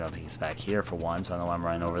 Well, I don't think he's back here for one, so I don't know why I'm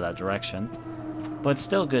running over that direction. But it's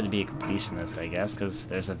still good to be a completionist, I guess, because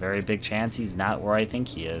there's a very big chance he's not where I think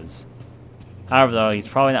he is. However, though, he's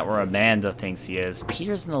probably not where Amanda thinks he is.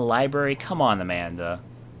 Peter's in the library? Come on, Amanda.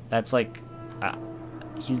 That's like...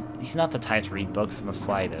 he's not the type to read books in the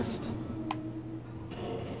slightest.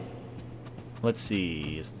 Let's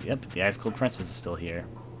see. Yep, the Ice Cold Princess is still here.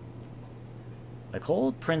 The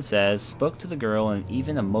Cold Princess spoke to the girl in an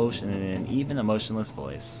even emotionless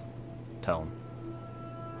voice. Tone.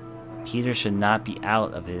 Peter should not be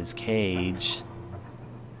out of his cage.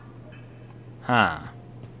 Huh.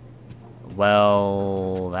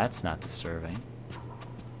 Well, that's not disturbing.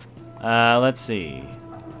 Let's see.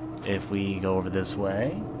 If we go over this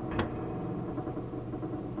way.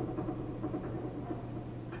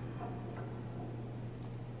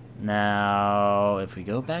 Now, if we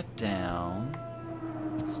go back down,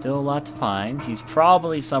 still a lot to find. He's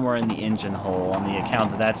probably somewhere in the engine hole on the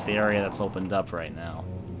account that that's the area that's opened up right now.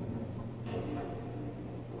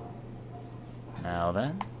 Now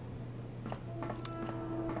then.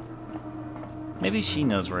 Maybe she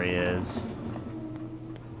knows where he is.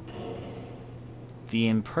 The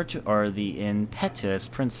impetuous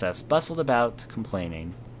princess bustled about,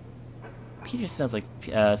 complaining. Peter smells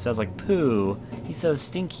like poo. He's so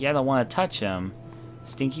stinky, I don't want to touch him.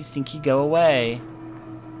 Stinky, stinky, go away.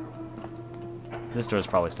 This door's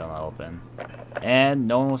probably still not open. And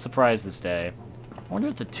no one was surprised this day. I wonder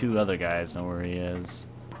if the two other guys know where he is.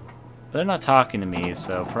 But they're not talking to me,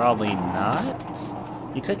 so probably not.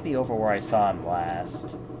 He could be over where I saw him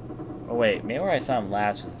last. Oh wait, maybe where I saw him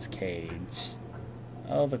last was his cage.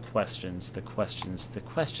 Oh, the questions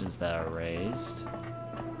that are raised.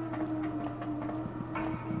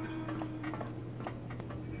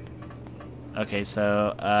 Okay,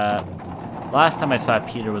 so, last time I saw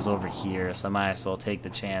Peter was over here, so I might as well take the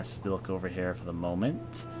chance to look over here for the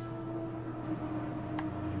moment.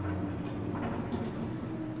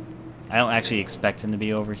 I don't actually expect him to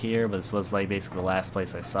be over here, but this was like basically the last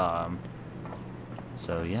place I saw him.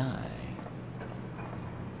 So, yeah.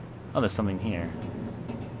 Oh, there's something here.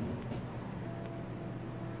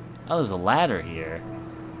 Oh, there's a ladder here.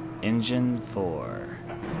 Engine 4.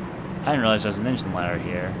 I didn't realize there was an engine ladder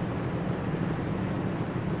here.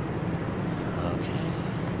 Okay.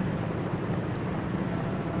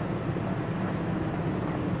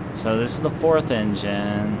 So this is the 4th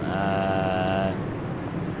engine.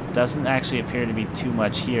 Doesn't actually appear to be too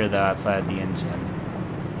much here, though, outside the engine.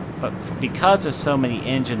 But because there's so many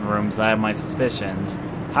engine rooms, I have my suspicions.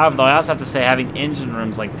 However, though, I also have to say having engine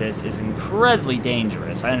rooms like this is incredibly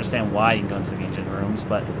dangerous. I understand why you can go into the engine rooms,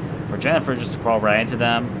 but for Jennifer just to crawl right into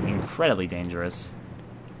them, incredibly dangerous.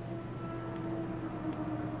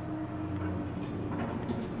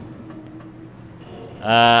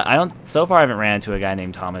 So far I haven't ran into a guy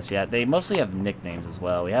named Thomas yet. They mostly have nicknames as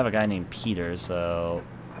well. We have a guy named Peter, so...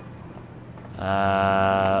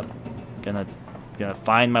 Gonna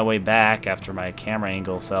find my way back after my camera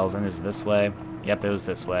angle settles in. Is it this way? Yep, it was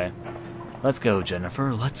this way. Let's go,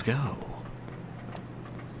 Jennifer. Let's go.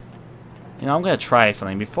 You know, I'm gonna try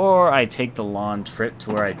something. Before I take the long trip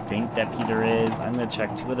to where I think that Peter is, I'm gonna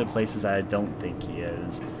check 2 other places I don't think he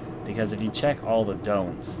is. Because if you check all the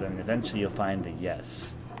don'ts, then eventually you'll find the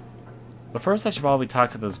yes. But first I should probably talk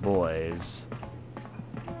to those boys.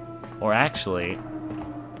 Or actually...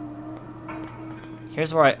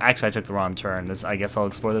 Here's where I took the wrong turn. I guess I'll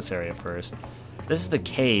explore this area first. This is the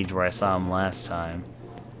cage where I saw him last time.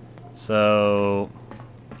 So...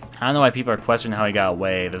 I don't know why people are questioning how he got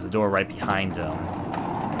away. There's a door right behind him.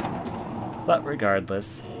 But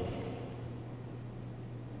regardless...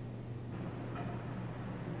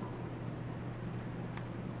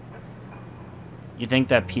 You think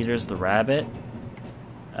that Peter's the rabbit?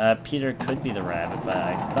 Peter could be the rabbit, but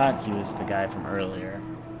I thought he was the guy from earlier.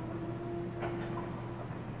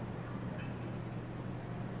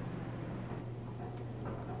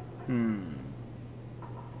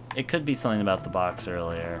 It could be something about the box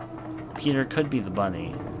earlier. Peter could be the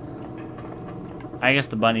bunny. I guess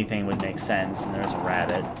the bunny thing would make sense, and there's a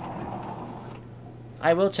rabbit.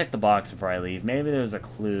 I will check the box before I leave. Maybe there's a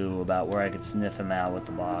clue about where I could sniff him out with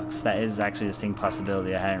the box. That is actually a distinct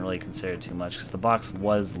possibility I hadn't really considered too much, because the box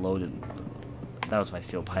was loaded. That was my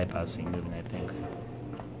steel pipe I was seeing moving, I think.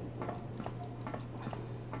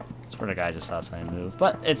 I swear to God, I just saw something move.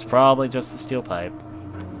 But it's probably just the steel pipe.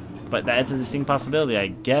 But that is a distinct possibility. I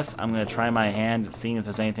guess I'm going to try my hands at seeing if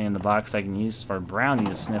there's anything in the box I can use for Brownie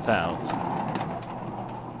to sniff out.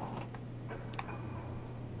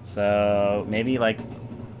 So, maybe, like,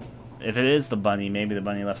 if it is the bunny, maybe the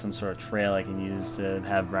bunny left some sort of trail I can use to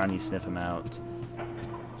have Brownie sniff him out.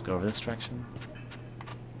 Let's go over this direction.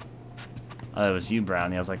 Oh, it was you,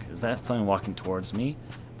 Brownie. I was like, is that something walking towards me?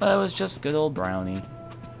 But it was just good old Brownie.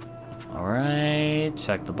 Alright,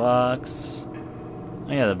 check the box.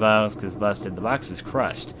 Oh yeah, the box is busted. The box is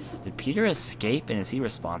crushed. Did Peter escape and is he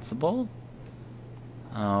responsible?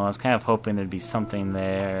 Oh, I was kind of hoping there'd be something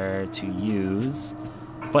there to use.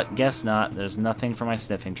 But guess not. There's nothing for my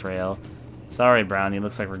sniffing trail. Sorry, Brownie.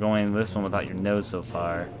 Looks like we're going this one without your nose so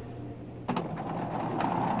far.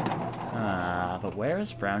 But where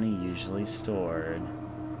is Brownie usually stored?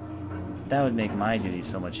 That would make my duty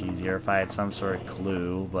so much easier if I had some sort of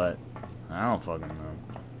clue, but I don't fucking know.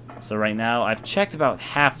 So right now, I've checked about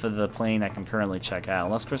half of the plane I can currently check out.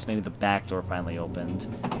 Unless, of course, maybe the back door finally opened.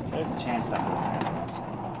 There's a chance that would have happened.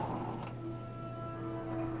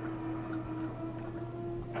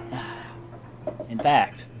 In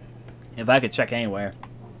fact, if I could check anywhere,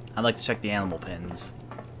 I'd like to check the animal pens.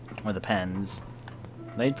 Or the pens.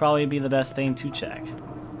 They'd probably be the best thing to check.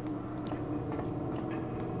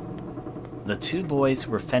 The 2 boys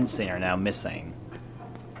who were fencing are now missing.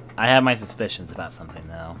 I have my suspicions about something,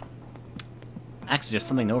 though. Actually, there's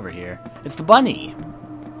something over here. It's the bunny!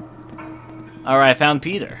 Alright, I found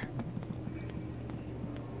Peter.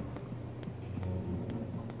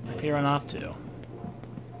 Where'd Peter run off to?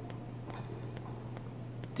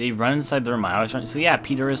 Did he run inside the room I was running? So yeah,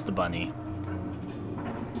 Peter is the bunny.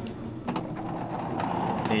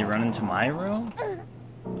 Did he run into my room?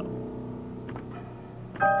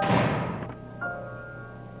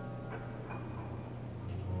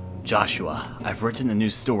 Joshua, I've written a new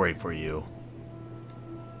story for you.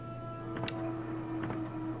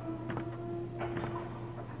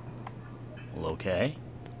 Okay.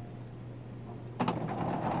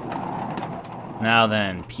 Now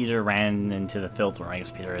then, Peter ran into the filth room. I guess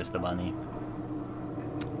Peter is the bunny.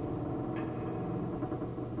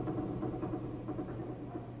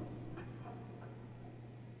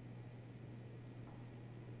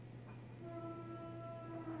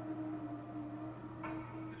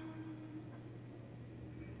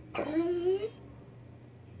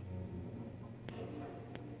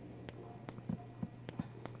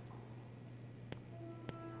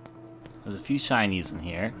 There's a few shinies in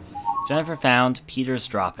here. Jennifer found Peter's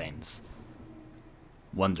droppings.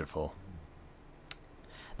 Wonderful.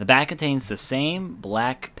 The bag contains the same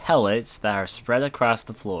black pellets that are spread across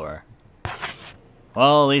the floor.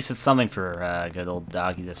 Well, at least it's something for good old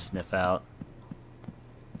doggy to sniff out.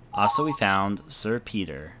 Also, we found Sir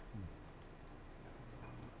Peter.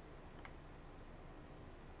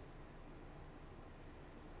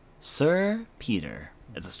 Sir Peter.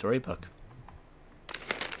 It's a storybook.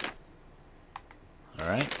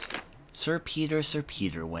 Alright. Sir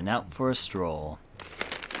Peter went out for a stroll.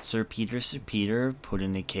 Sir Peter, put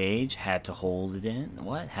in a cage, had to hold it in.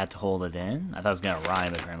 What? Had to hold it in? I thought it was gonna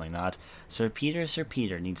rhyme, but apparently not. Sir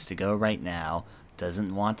Peter needs to go right now.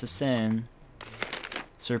 Doesn't want to sin.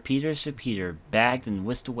 Sir Peter, bagged and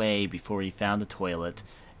whisked away before he found the toilet.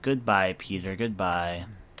 Goodbye, Peter, goodbye.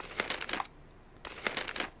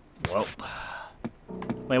 Whoa.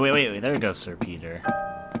 Wait, there goes Sir Peter.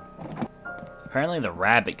 Apparently the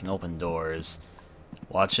rabbit can open doors.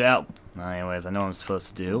 Watch out. Anyways, I know what I'm supposed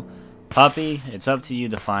to do. Puppy, it's up to you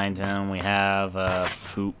to find him. We have,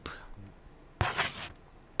 poop.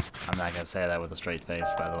 I'm not gonna say that with a straight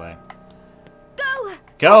face, by the way. Go!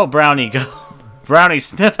 Go, Brownie, go! Brownie,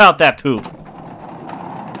 sniff out that poop!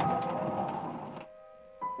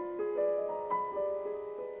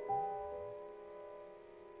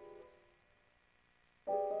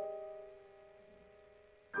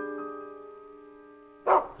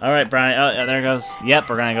 Alright, Brownie. Oh, there goes. Yep,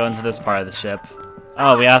 we're gonna go into this part of the ship.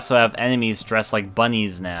 Oh, we also have enemies dressed like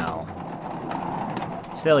bunnies now.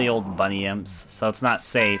 Silly old bunny imps. So it's not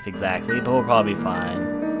safe, exactly, but we'll probably be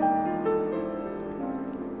fine.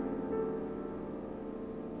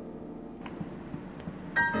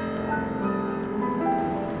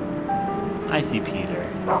 I see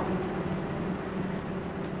Peter.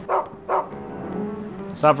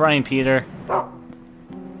 Stop running, Peter.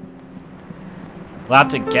 We'll have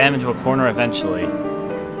to get him into a corner eventually.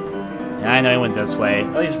 Yeah, I know he went this way.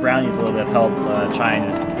 At least Brownie needs a little bit of help trying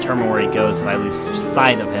to determine where he goes if I lose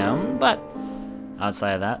sight of him. But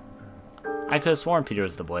outside of that, I could have sworn Peter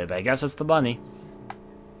was the boy, but I guess it's the bunny.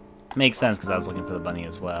 Makes sense because I was looking for the bunny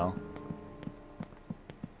as well.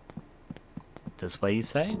 This way, you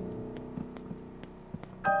say?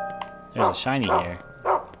 There's a shiny here.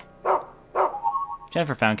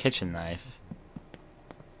 Jennifer found kitchen knife.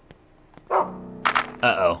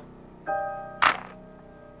 Uh-oh.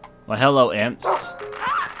 Well, hello, imps.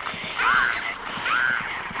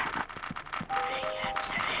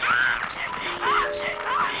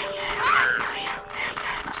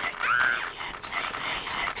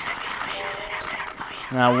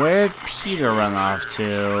 Now, where'd Peter run off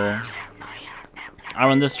to? I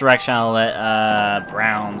run this direction, I'll let,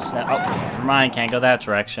 Brown snap. Oh, never mind, can't go that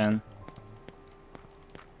direction.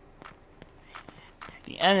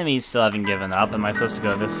 The enemies still haven't given up. Am I supposed to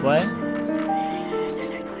go this way?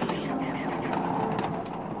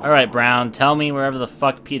 Alright, Brown, tell me wherever the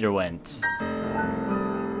fuck Peter went.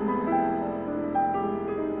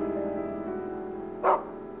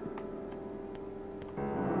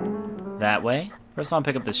 That way? First I want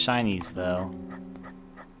to pick up the shinies, though.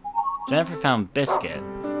 Jennifer found Biscuit.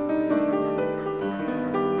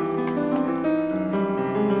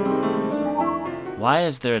 Why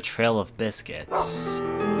is there a trail of biscuits?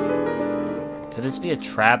 Could this be a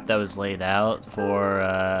trap that was laid out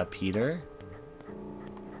for, Peter?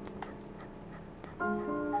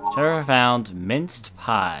 Trevor found minced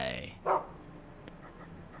pie.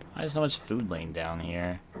 Why is so much food laying down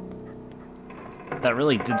here? That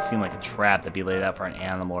really did seem like a trap that'd be laid out for an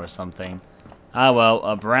animal or something. Ah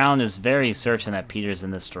well, Brown is very certain that Peter's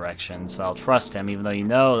in this direction, so I'll trust him, even though you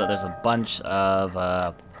know that there's a bunch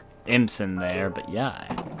of, imps in there, but yeah.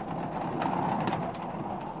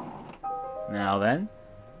 Now then,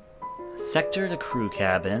 sector the crew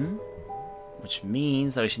cabin, which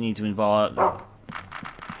means that we should need to involve.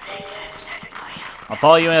 I'll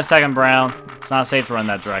follow you in a second, Brown. It's not safe to run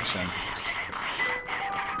that direction.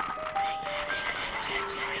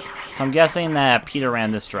 So I'm guessing that Peter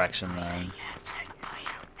ran this direction then.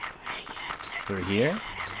 Through here?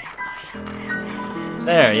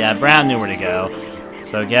 There, yeah, Brown knew where to go.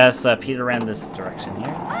 So I guess Peter ran this direction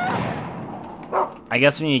here. I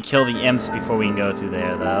guess we need to kill the imps before we can go through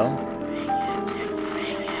there, though.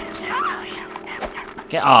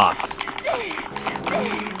 Get off.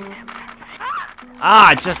 Ah,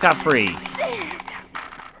 I just got free.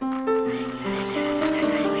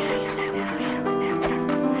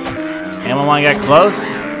 Anyone want to get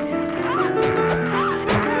close?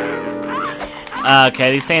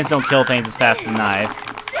 Okay, these things don't kill things as fast as a knife.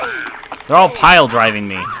 They're all pile driving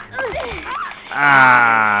me.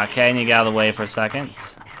 Ah, okay, I need to get out of the way for a second.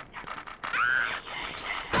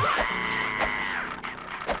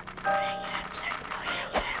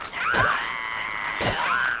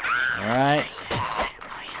 Alright.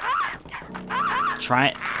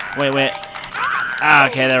 Try. Wait. Ah,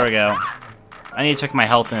 okay, there we go. I need to check my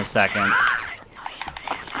health in a second.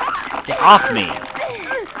 Get off me!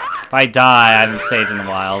 If I die, I haven't saved in a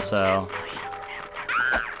while, so...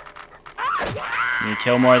 Need to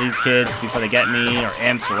kill more of these kids before they get me, or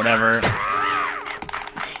imps, or whatever.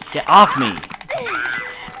 Get off me!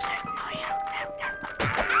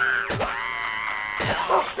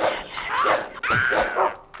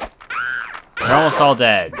 They're almost all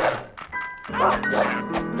dead.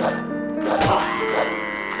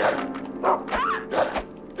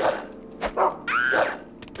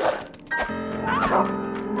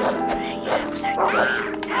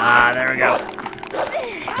 Ah, there we go.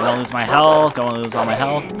 Don't want to lose my health. Don't want to lose all my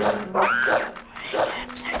health.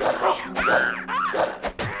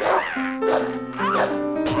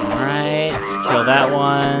 Alright, kill that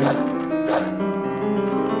one.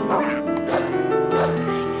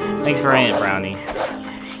 Thank you for hitting it, Brownie.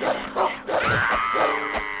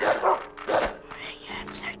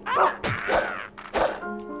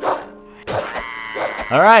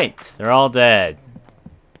 Alright, they're all dead.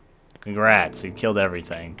 Congrats, we've killed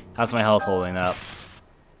everything. How's my health holding up?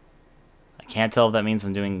 I can't tell if that means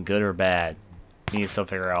I'm doing good or bad. I need to still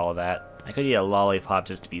figure out all of that. I could eat a lollipop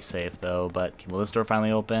just to be safe, though, but will this door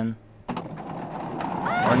finally open?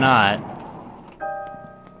 Or not?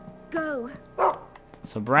 Go.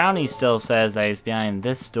 So Brownie still says that he's behind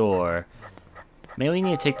this door. Maybe we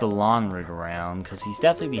need to take the long route around, because he's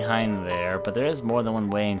definitely behind there, but there is more than one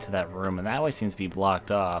way into that room, and that way seems to be blocked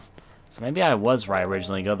off. So maybe I was right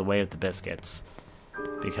originally, go the way of the biscuits.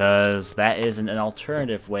 Because that is an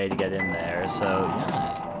alternative way to get in there, so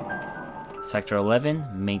yeah. Sector 11,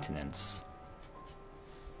 maintenance.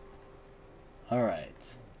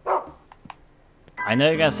 Alright. I know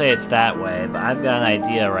you're gonna say it's that way, but I've got an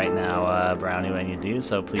idea right now, Brownie, what I need to do,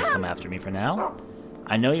 so please come after me for now.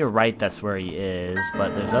 I know you're right, that's where he is,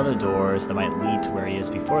 but there's other doors that might lead to where he is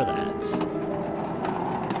before that.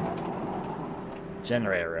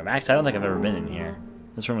 Generator room. Actually, I don't think I've ever been in here.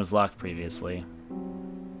 This room was locked previously.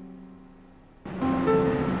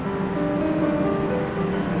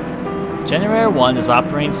 Generator 1 is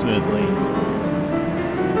operating smoothly.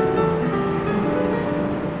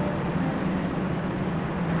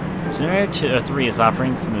 Generator 3 is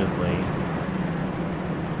operating smoothly.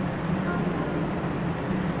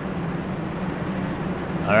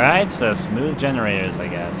 Alright, so smooth generators, I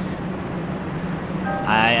guess.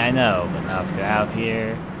 I know, but now let's get out of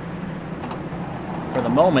here. For the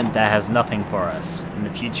moment, that has nothing for us. In the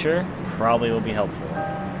future, probably will be helpful.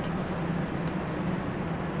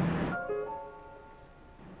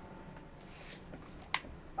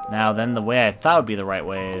 Now then, the way I thought would be the right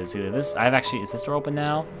way is either this... is this door open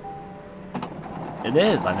now? It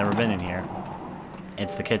is! I've never been in here.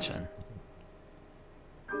 It's the kitchen.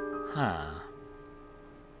 Huh.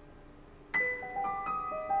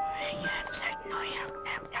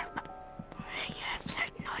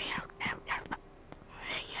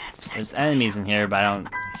 There's enemies in here, but I don't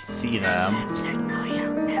see them.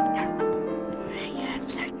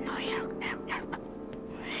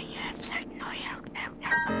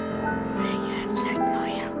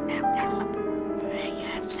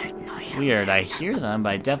 Weird, I hear them, but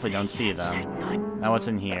I definitely don't see them. Now what's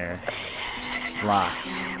in here? Locked.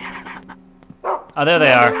 Oh, there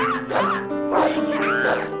they are.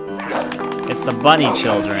 It's the bunny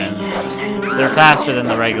children. They're faster than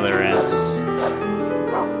the regular imps.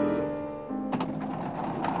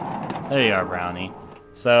 There you are, Brownie.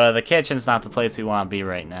 So the kitchen's not the place we want to be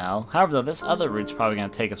right now. However, though, this other route's probably going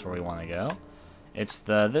to take us where we want to go. It's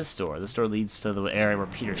this door. This door leads to the area where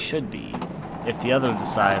Peter should be, if the other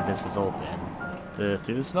side of this is open, through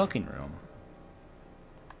the smoking room.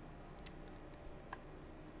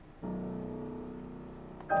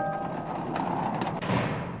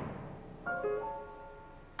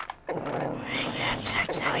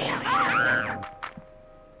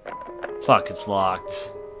 Fuck, it's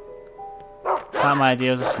locked. Thought my idea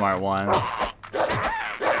was a smart one.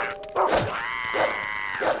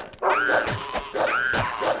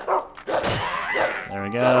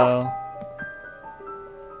 go.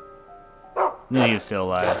 Knew he was still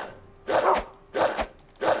alive.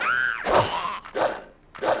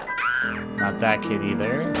 Not that kid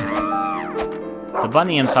either. The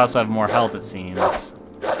bunny imps also have more health, it seems.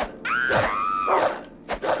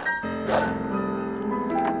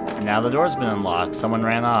 And now the door's been unlocked. Someone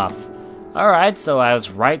ran off. Alright, so I was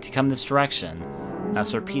right to come this direction. Now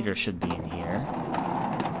Sir Peter should be in here.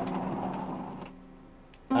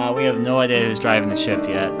 We have no idea who's driving the ship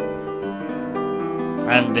yet.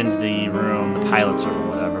 I haven't been to the room, the pilot's room, or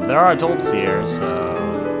whatever. But there are adults here, so...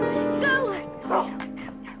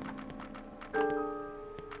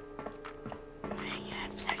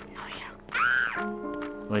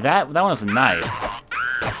 Wait, that one was a knife.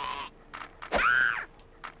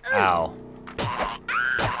 Ow.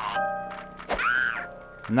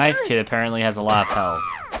 The knife kid apparently has a lot of health.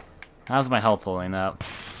 How's my health holding up?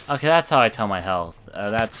 Okay, that's how I tell my health.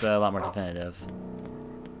 That's a lot more definitive.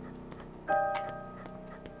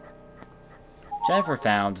 Jennifer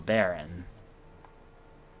found Baron.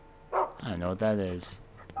 I don't know what that is.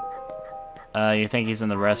 You think he's in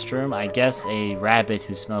the restroom? I guess a rabbit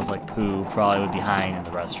who smells like poo probably would be hiding in the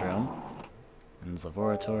restroom. In his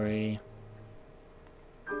laboratory.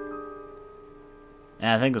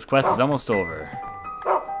 And I think this quest is almost over.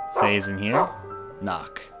 Say he's in here.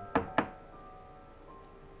 Knock.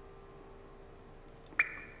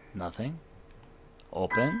 Nothing.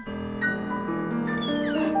 Open.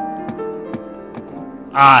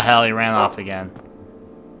 Ah, hell, he ran off again.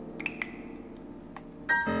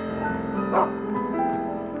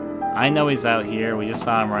 I know he's out here. We just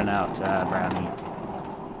saw him run out, Brownie.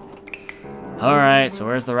 Alright, so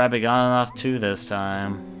where's the rabbit gone off to this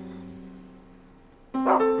time?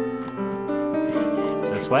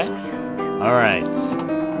 This way? Alright.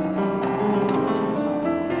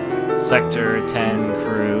 Sector 10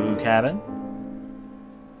 crew cabin.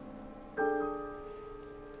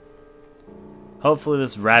 Hopefully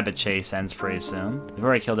this rabbit chase ends pretty soon. We've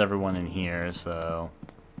already killed everyone in here, so...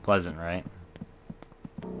 Pleasant, right?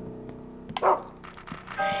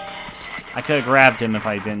 I could have grabbed him if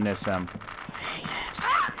I didn't miss him.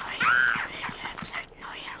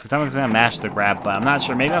 For some reason, I'm gonna mash the grab button. I'm not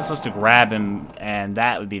sure. Maybe I'm supposed to grab him, and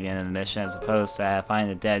that would be the end of the mission, as opposed to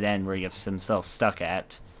finding a dead end where he gets himself stuck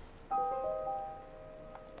at.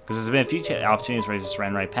 Because there's been a few opportunities where he just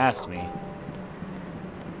ran right past me.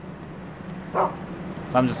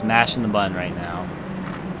 So I'm just mashing the button right now.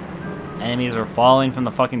 Enemies are falling from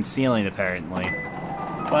the fucking ceiling, apparently.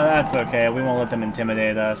 But that's okay. We won't let them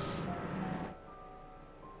intimidate us.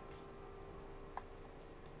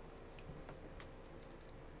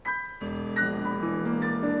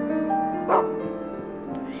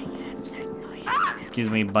 Excuse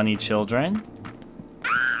me, bunny children.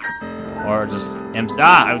 Or just imps.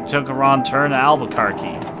 Ah, I took a wrong turn to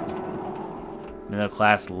Albuquerque. Middle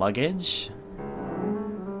class luggage.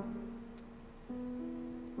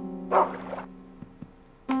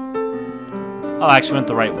 Oh, I actually went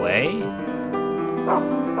the right way?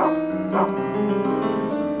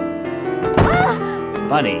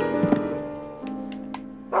 Bunny.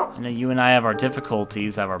 I know you and I have our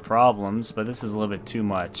difficulties, have our problems, but this is a little bit too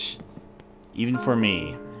much. Even for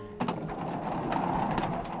me.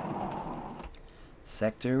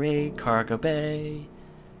 Sector 8, Cargo Bay.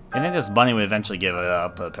 I think this bunny would eventually give it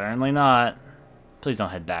up, but apparently not. Please don't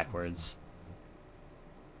head backwards.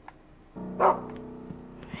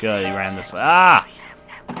 Good, he ran this way. Ah!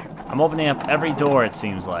 I'm opening up every door, it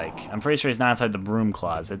seems like. I'm pretty sure he's not inside the broom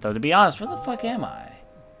closet, though, to be honest, where the fuck am I?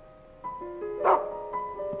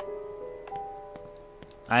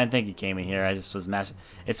 I didn't think he came in here, I just was mashing.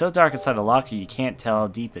 It's so dark inside the locker you can't tell how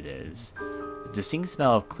deep it is. The distinct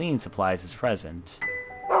smell of cleaning supplies is present.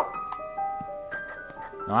 Oh,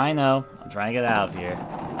 I know. I'm trying to get out of here.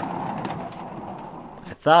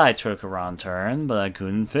 I thought I took a wrong turn, but I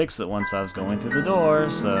couldn't fix it once I was going through the door,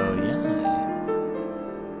 so yeah.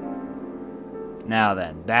 Now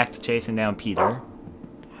then, back to chasing down Peter.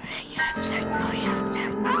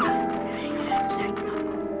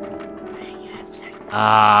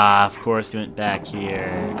 Ah, of course he went back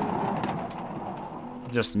here.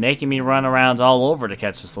 Just making me run around all over to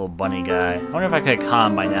catch this little bunny guy. I wonder if I could have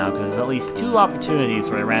caught him by now, because there's at least 2 opportunities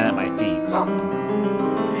where I ran at my feet.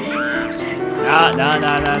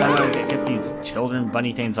 No. Get these children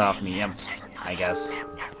bunny things off me, imps, I guess.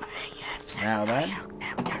 Now then.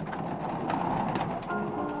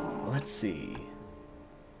 Let's see.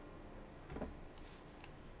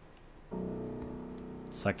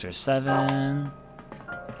 Sector 7.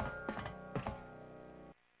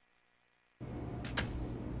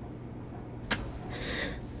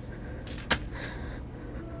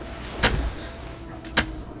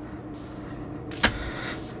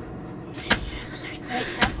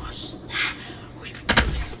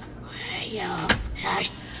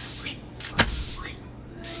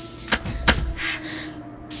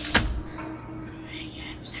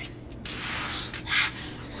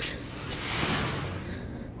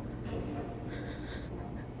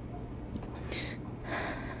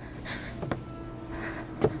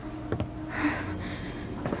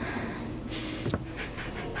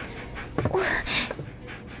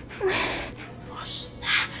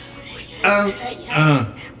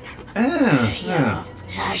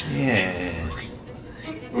 Yes.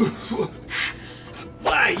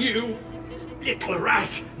 Why, you little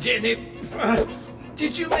rat, Jennifer?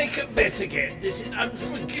 Did you make a mess again? This is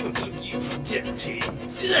unforgivable, you dirty,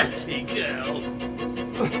 dirty girl.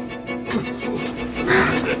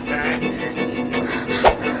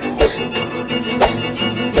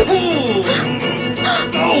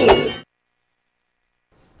 Oh!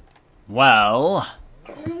 Well,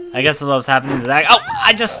 I guess what was happening to that. Oh,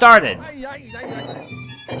 I just started.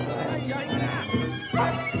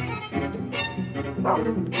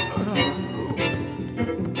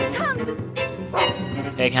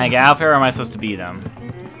 Hey, can I get out of here, or am I supposed to beat him?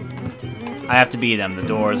 I have to beat him. The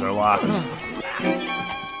doors are locked.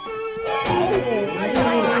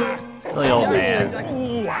 Silly old man.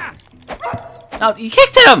 No, you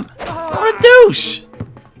kicked him! What a douche!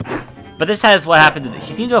 But this has what happened to...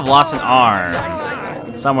 He seemed to have lost an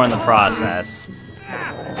arm somewhere in the process.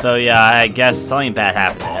 So yeah, I guess something bad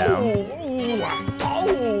happened to him.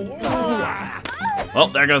 Well,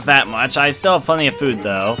 there goes that much. I still have plenty of food,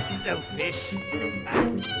 though.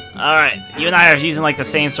 Alright, you and I are using like the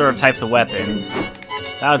same sort of types of weapons.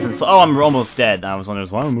 That was oh, I'm almost dead. I was wondering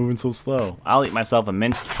why I'm moving so slow. I'll eat myself a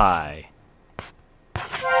minced pie.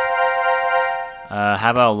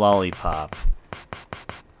 How about a lollipop?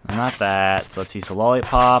 Not that. So let's eat a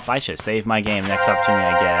lollipop. I should save my game next opportunity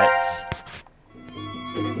I get.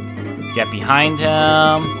 Get behind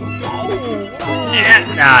him.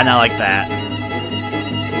 Nah, not like that.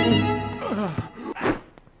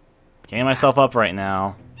 Getting myself up right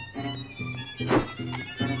now.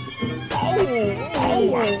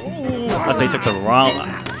 Look, they took the wrong...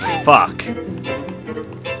 Fuck.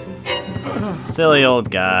 Silly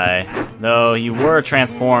old guy. Though you were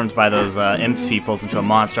transformed by those imp peoples into a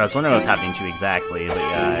monster. I was wondering what was happening to you exactly, but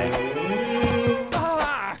yeah.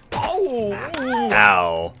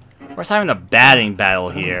 Ow. We're having a batting battle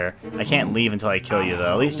here. I can't leave until I kill you,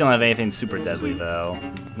 though. At least you don't have anything super deadly, though.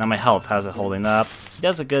 Now my health, how's it holding up? He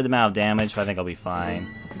does a good amount of damage, but I think I'll be fine.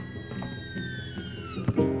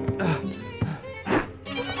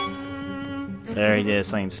 There he did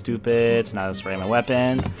something stupid. It's not just my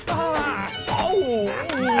weapon.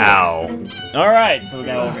 Ow. Alright, so we're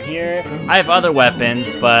gonna go over here. I have other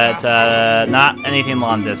weapons, but not anything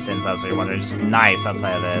long distance. That's what you're wondering. Just knives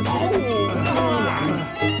outside of this.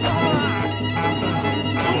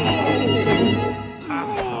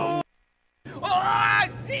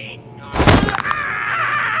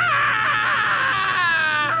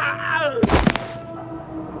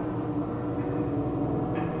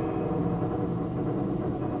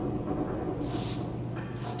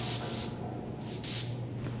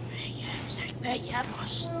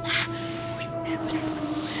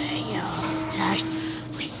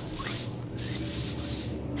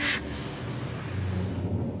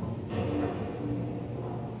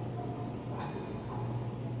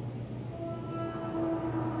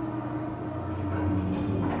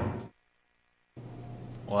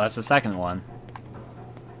 Well, that's the second one.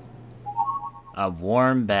 A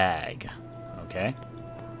warm bag. Okay.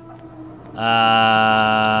 What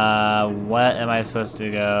am I supposed to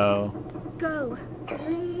go? Go.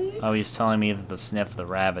 Oh, he's telling me that the sniff of the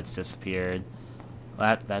rabbits disappeared.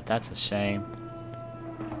 Well, that's a shame.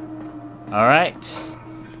 Alright.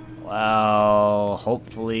 Well,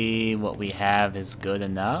 hopefully what we have is good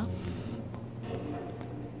enough.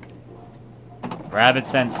 Rabbit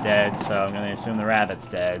scent's dead, so I'm gonna assume the rabbit's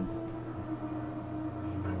dead.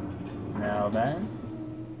 Now then.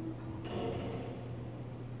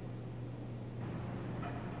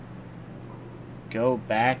 Go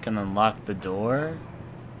back and unlock the door?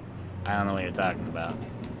 I don't know what you're talking about.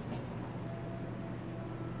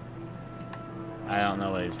 I don't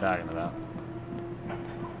know what he's talking about.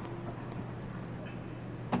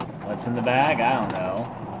 What's in the bag? I don't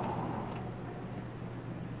know.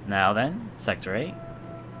 Now then, Sector 8.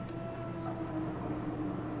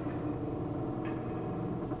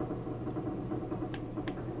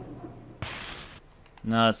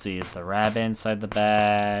 Now let's see, is the rabbit inside the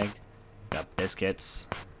bag? Got biscuits.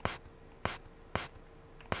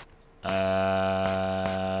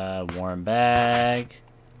 Warm bag.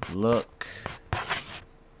 Look.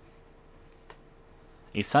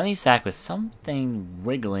 A sunny sack with something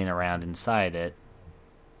wriggling around inside it.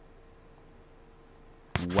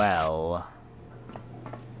 Well.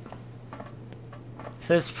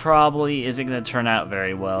 This probably isn't going to turn out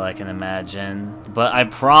very well, I can imagine. But I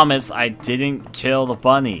promise I didn't kill the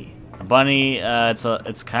bunny. The bunny,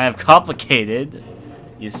 it's kind of complicated.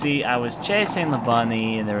 You see, I was chasing the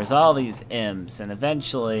bunny, and there was all these imps, and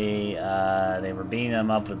eventually they were beating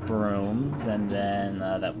him up with brooms, and then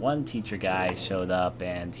that one teacher guy showed up,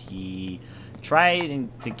 and he tried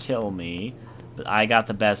to kill me, but I got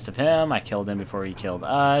the best of him. I killed him before he killed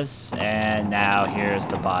us, and now here's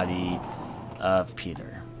the body of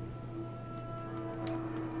Peter.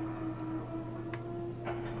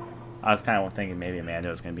 I was kind of thinking maybe Amanda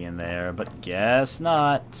was going to be in there, but guess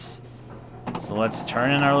not. So let's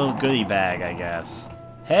turn in our little goodie bag, I guess.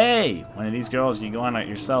 Hey! One of these girls, you go on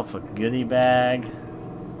yourself a goodie bag.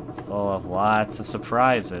 It's full of lots of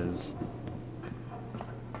surprises.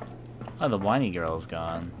 Oh, the whiny girl's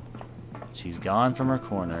gone. She's gone from her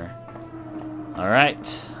corner.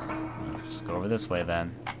 Alright. Let's go over this way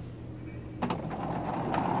then.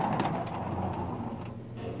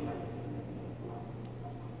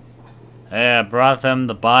 Hey, I brought them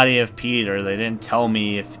the body of Peter. They didn't tell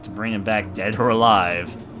me if to bring him back dead or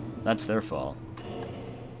alive. That's their fault.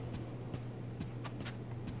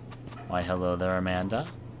 Why, hello there, Amanda.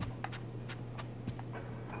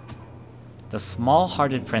 The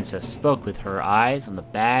small-hearted princess spoke with her eyes on the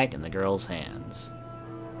bag in the girl's hands.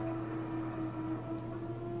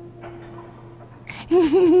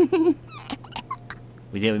 We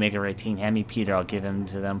make it right, Teen. Hand me Peter. I'll give him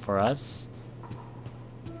to them for us.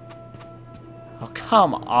 Oh,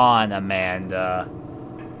 come on, Amanda.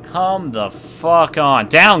 Come the fuck on.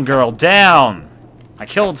 Down, girl, down! I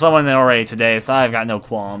killed someone already today, so I've got no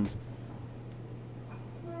qualms.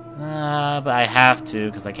 But I have to,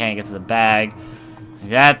 because I can't get to the bag.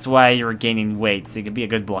 That's why you're gaining weight, so you can be a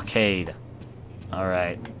good blockade.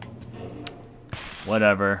 Alright.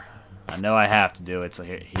 Whatever. I know I have to do it, so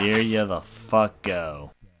here you the fuck go.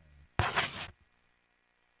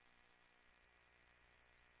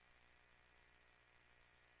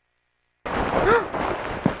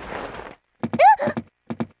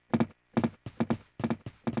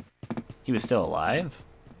 He was still alive?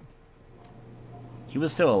 He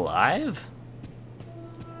was still alive?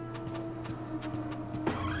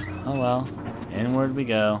 Oh well. Inward we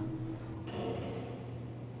go.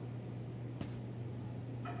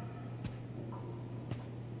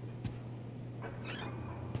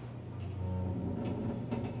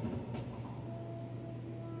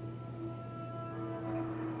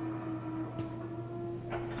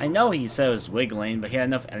 I know he said it was wiggling, but he had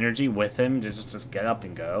enough energy with him to just get up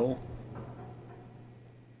and go.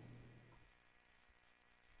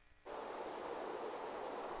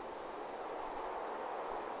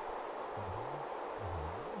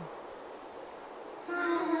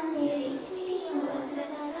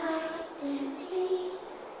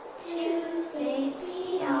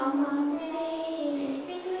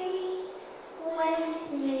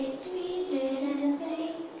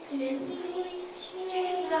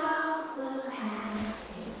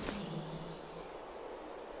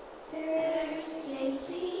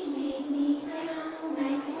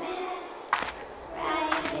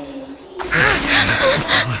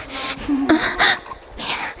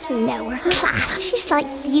 Lower classes like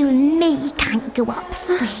you and me can't go up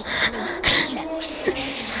really close.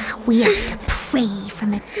 We have to pray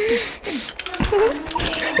from a distance.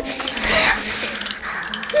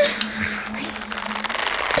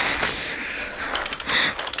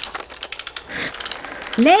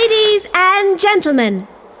 Ladies and gentlemen,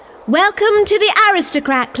 welcome to the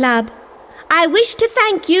Aristocrat Club. I wish to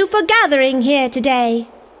thank you for gathering here today.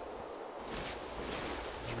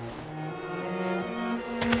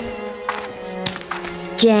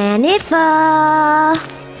 Jennifer!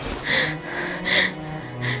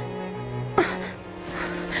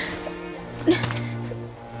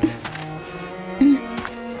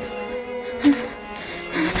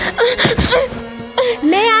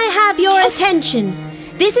 May I have your attention?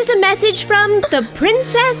 This is a message from the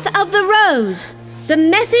Princess of the Rose. The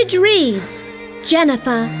message reads,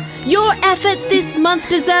 Jennifer, your efforts this month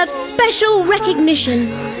deserve special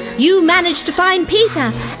recognition. You managed to find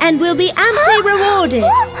Peter and will be amply rewarded.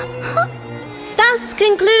 Thus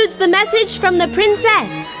concludes the message from the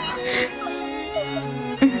princess.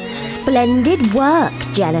 Splendid work,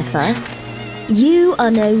 Jennifer. You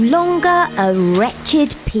are no longer a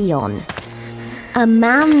wretched peon.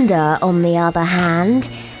 Amanda, on the other hand,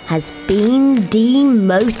 has been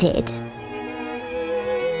demoted.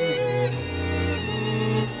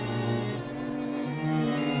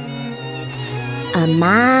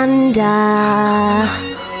 Amanda.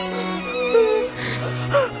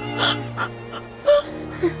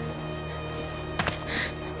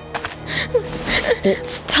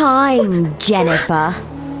 It's time, Jennifer.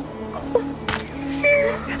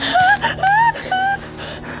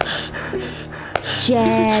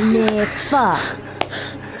 Jennifer.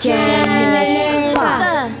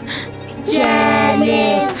 Jennifer.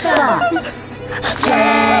 Jennifer.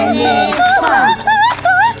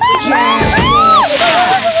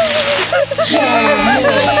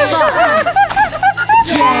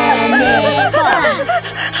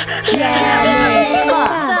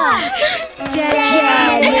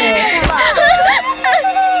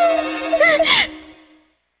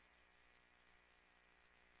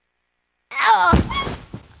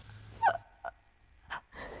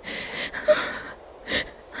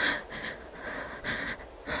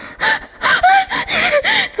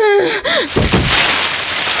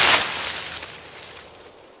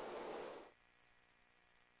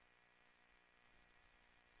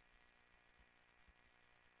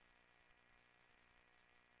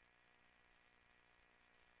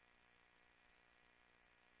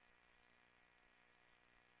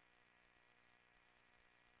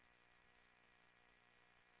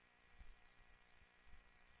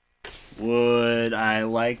 Would I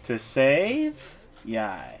like to save?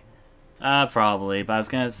 Yeah. Probably. But I was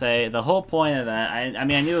gonna say, the whole point of that, I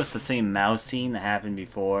mean, I knew it was the same mouse scene that happened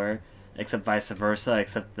before, except vice versa,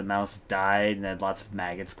 except the mouse died and had lots of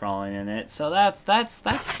maggots crawling in it. So that's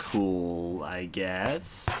cool, I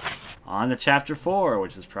guess. On to Chapter 4,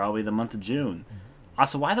 which is probably the month of June.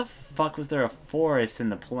 Also, why the fuck was there a forest in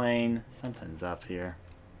the plane? Something's up here.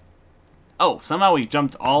 Oh, somehow we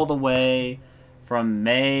jumped all the way from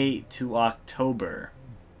May to October.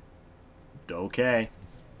 Okay.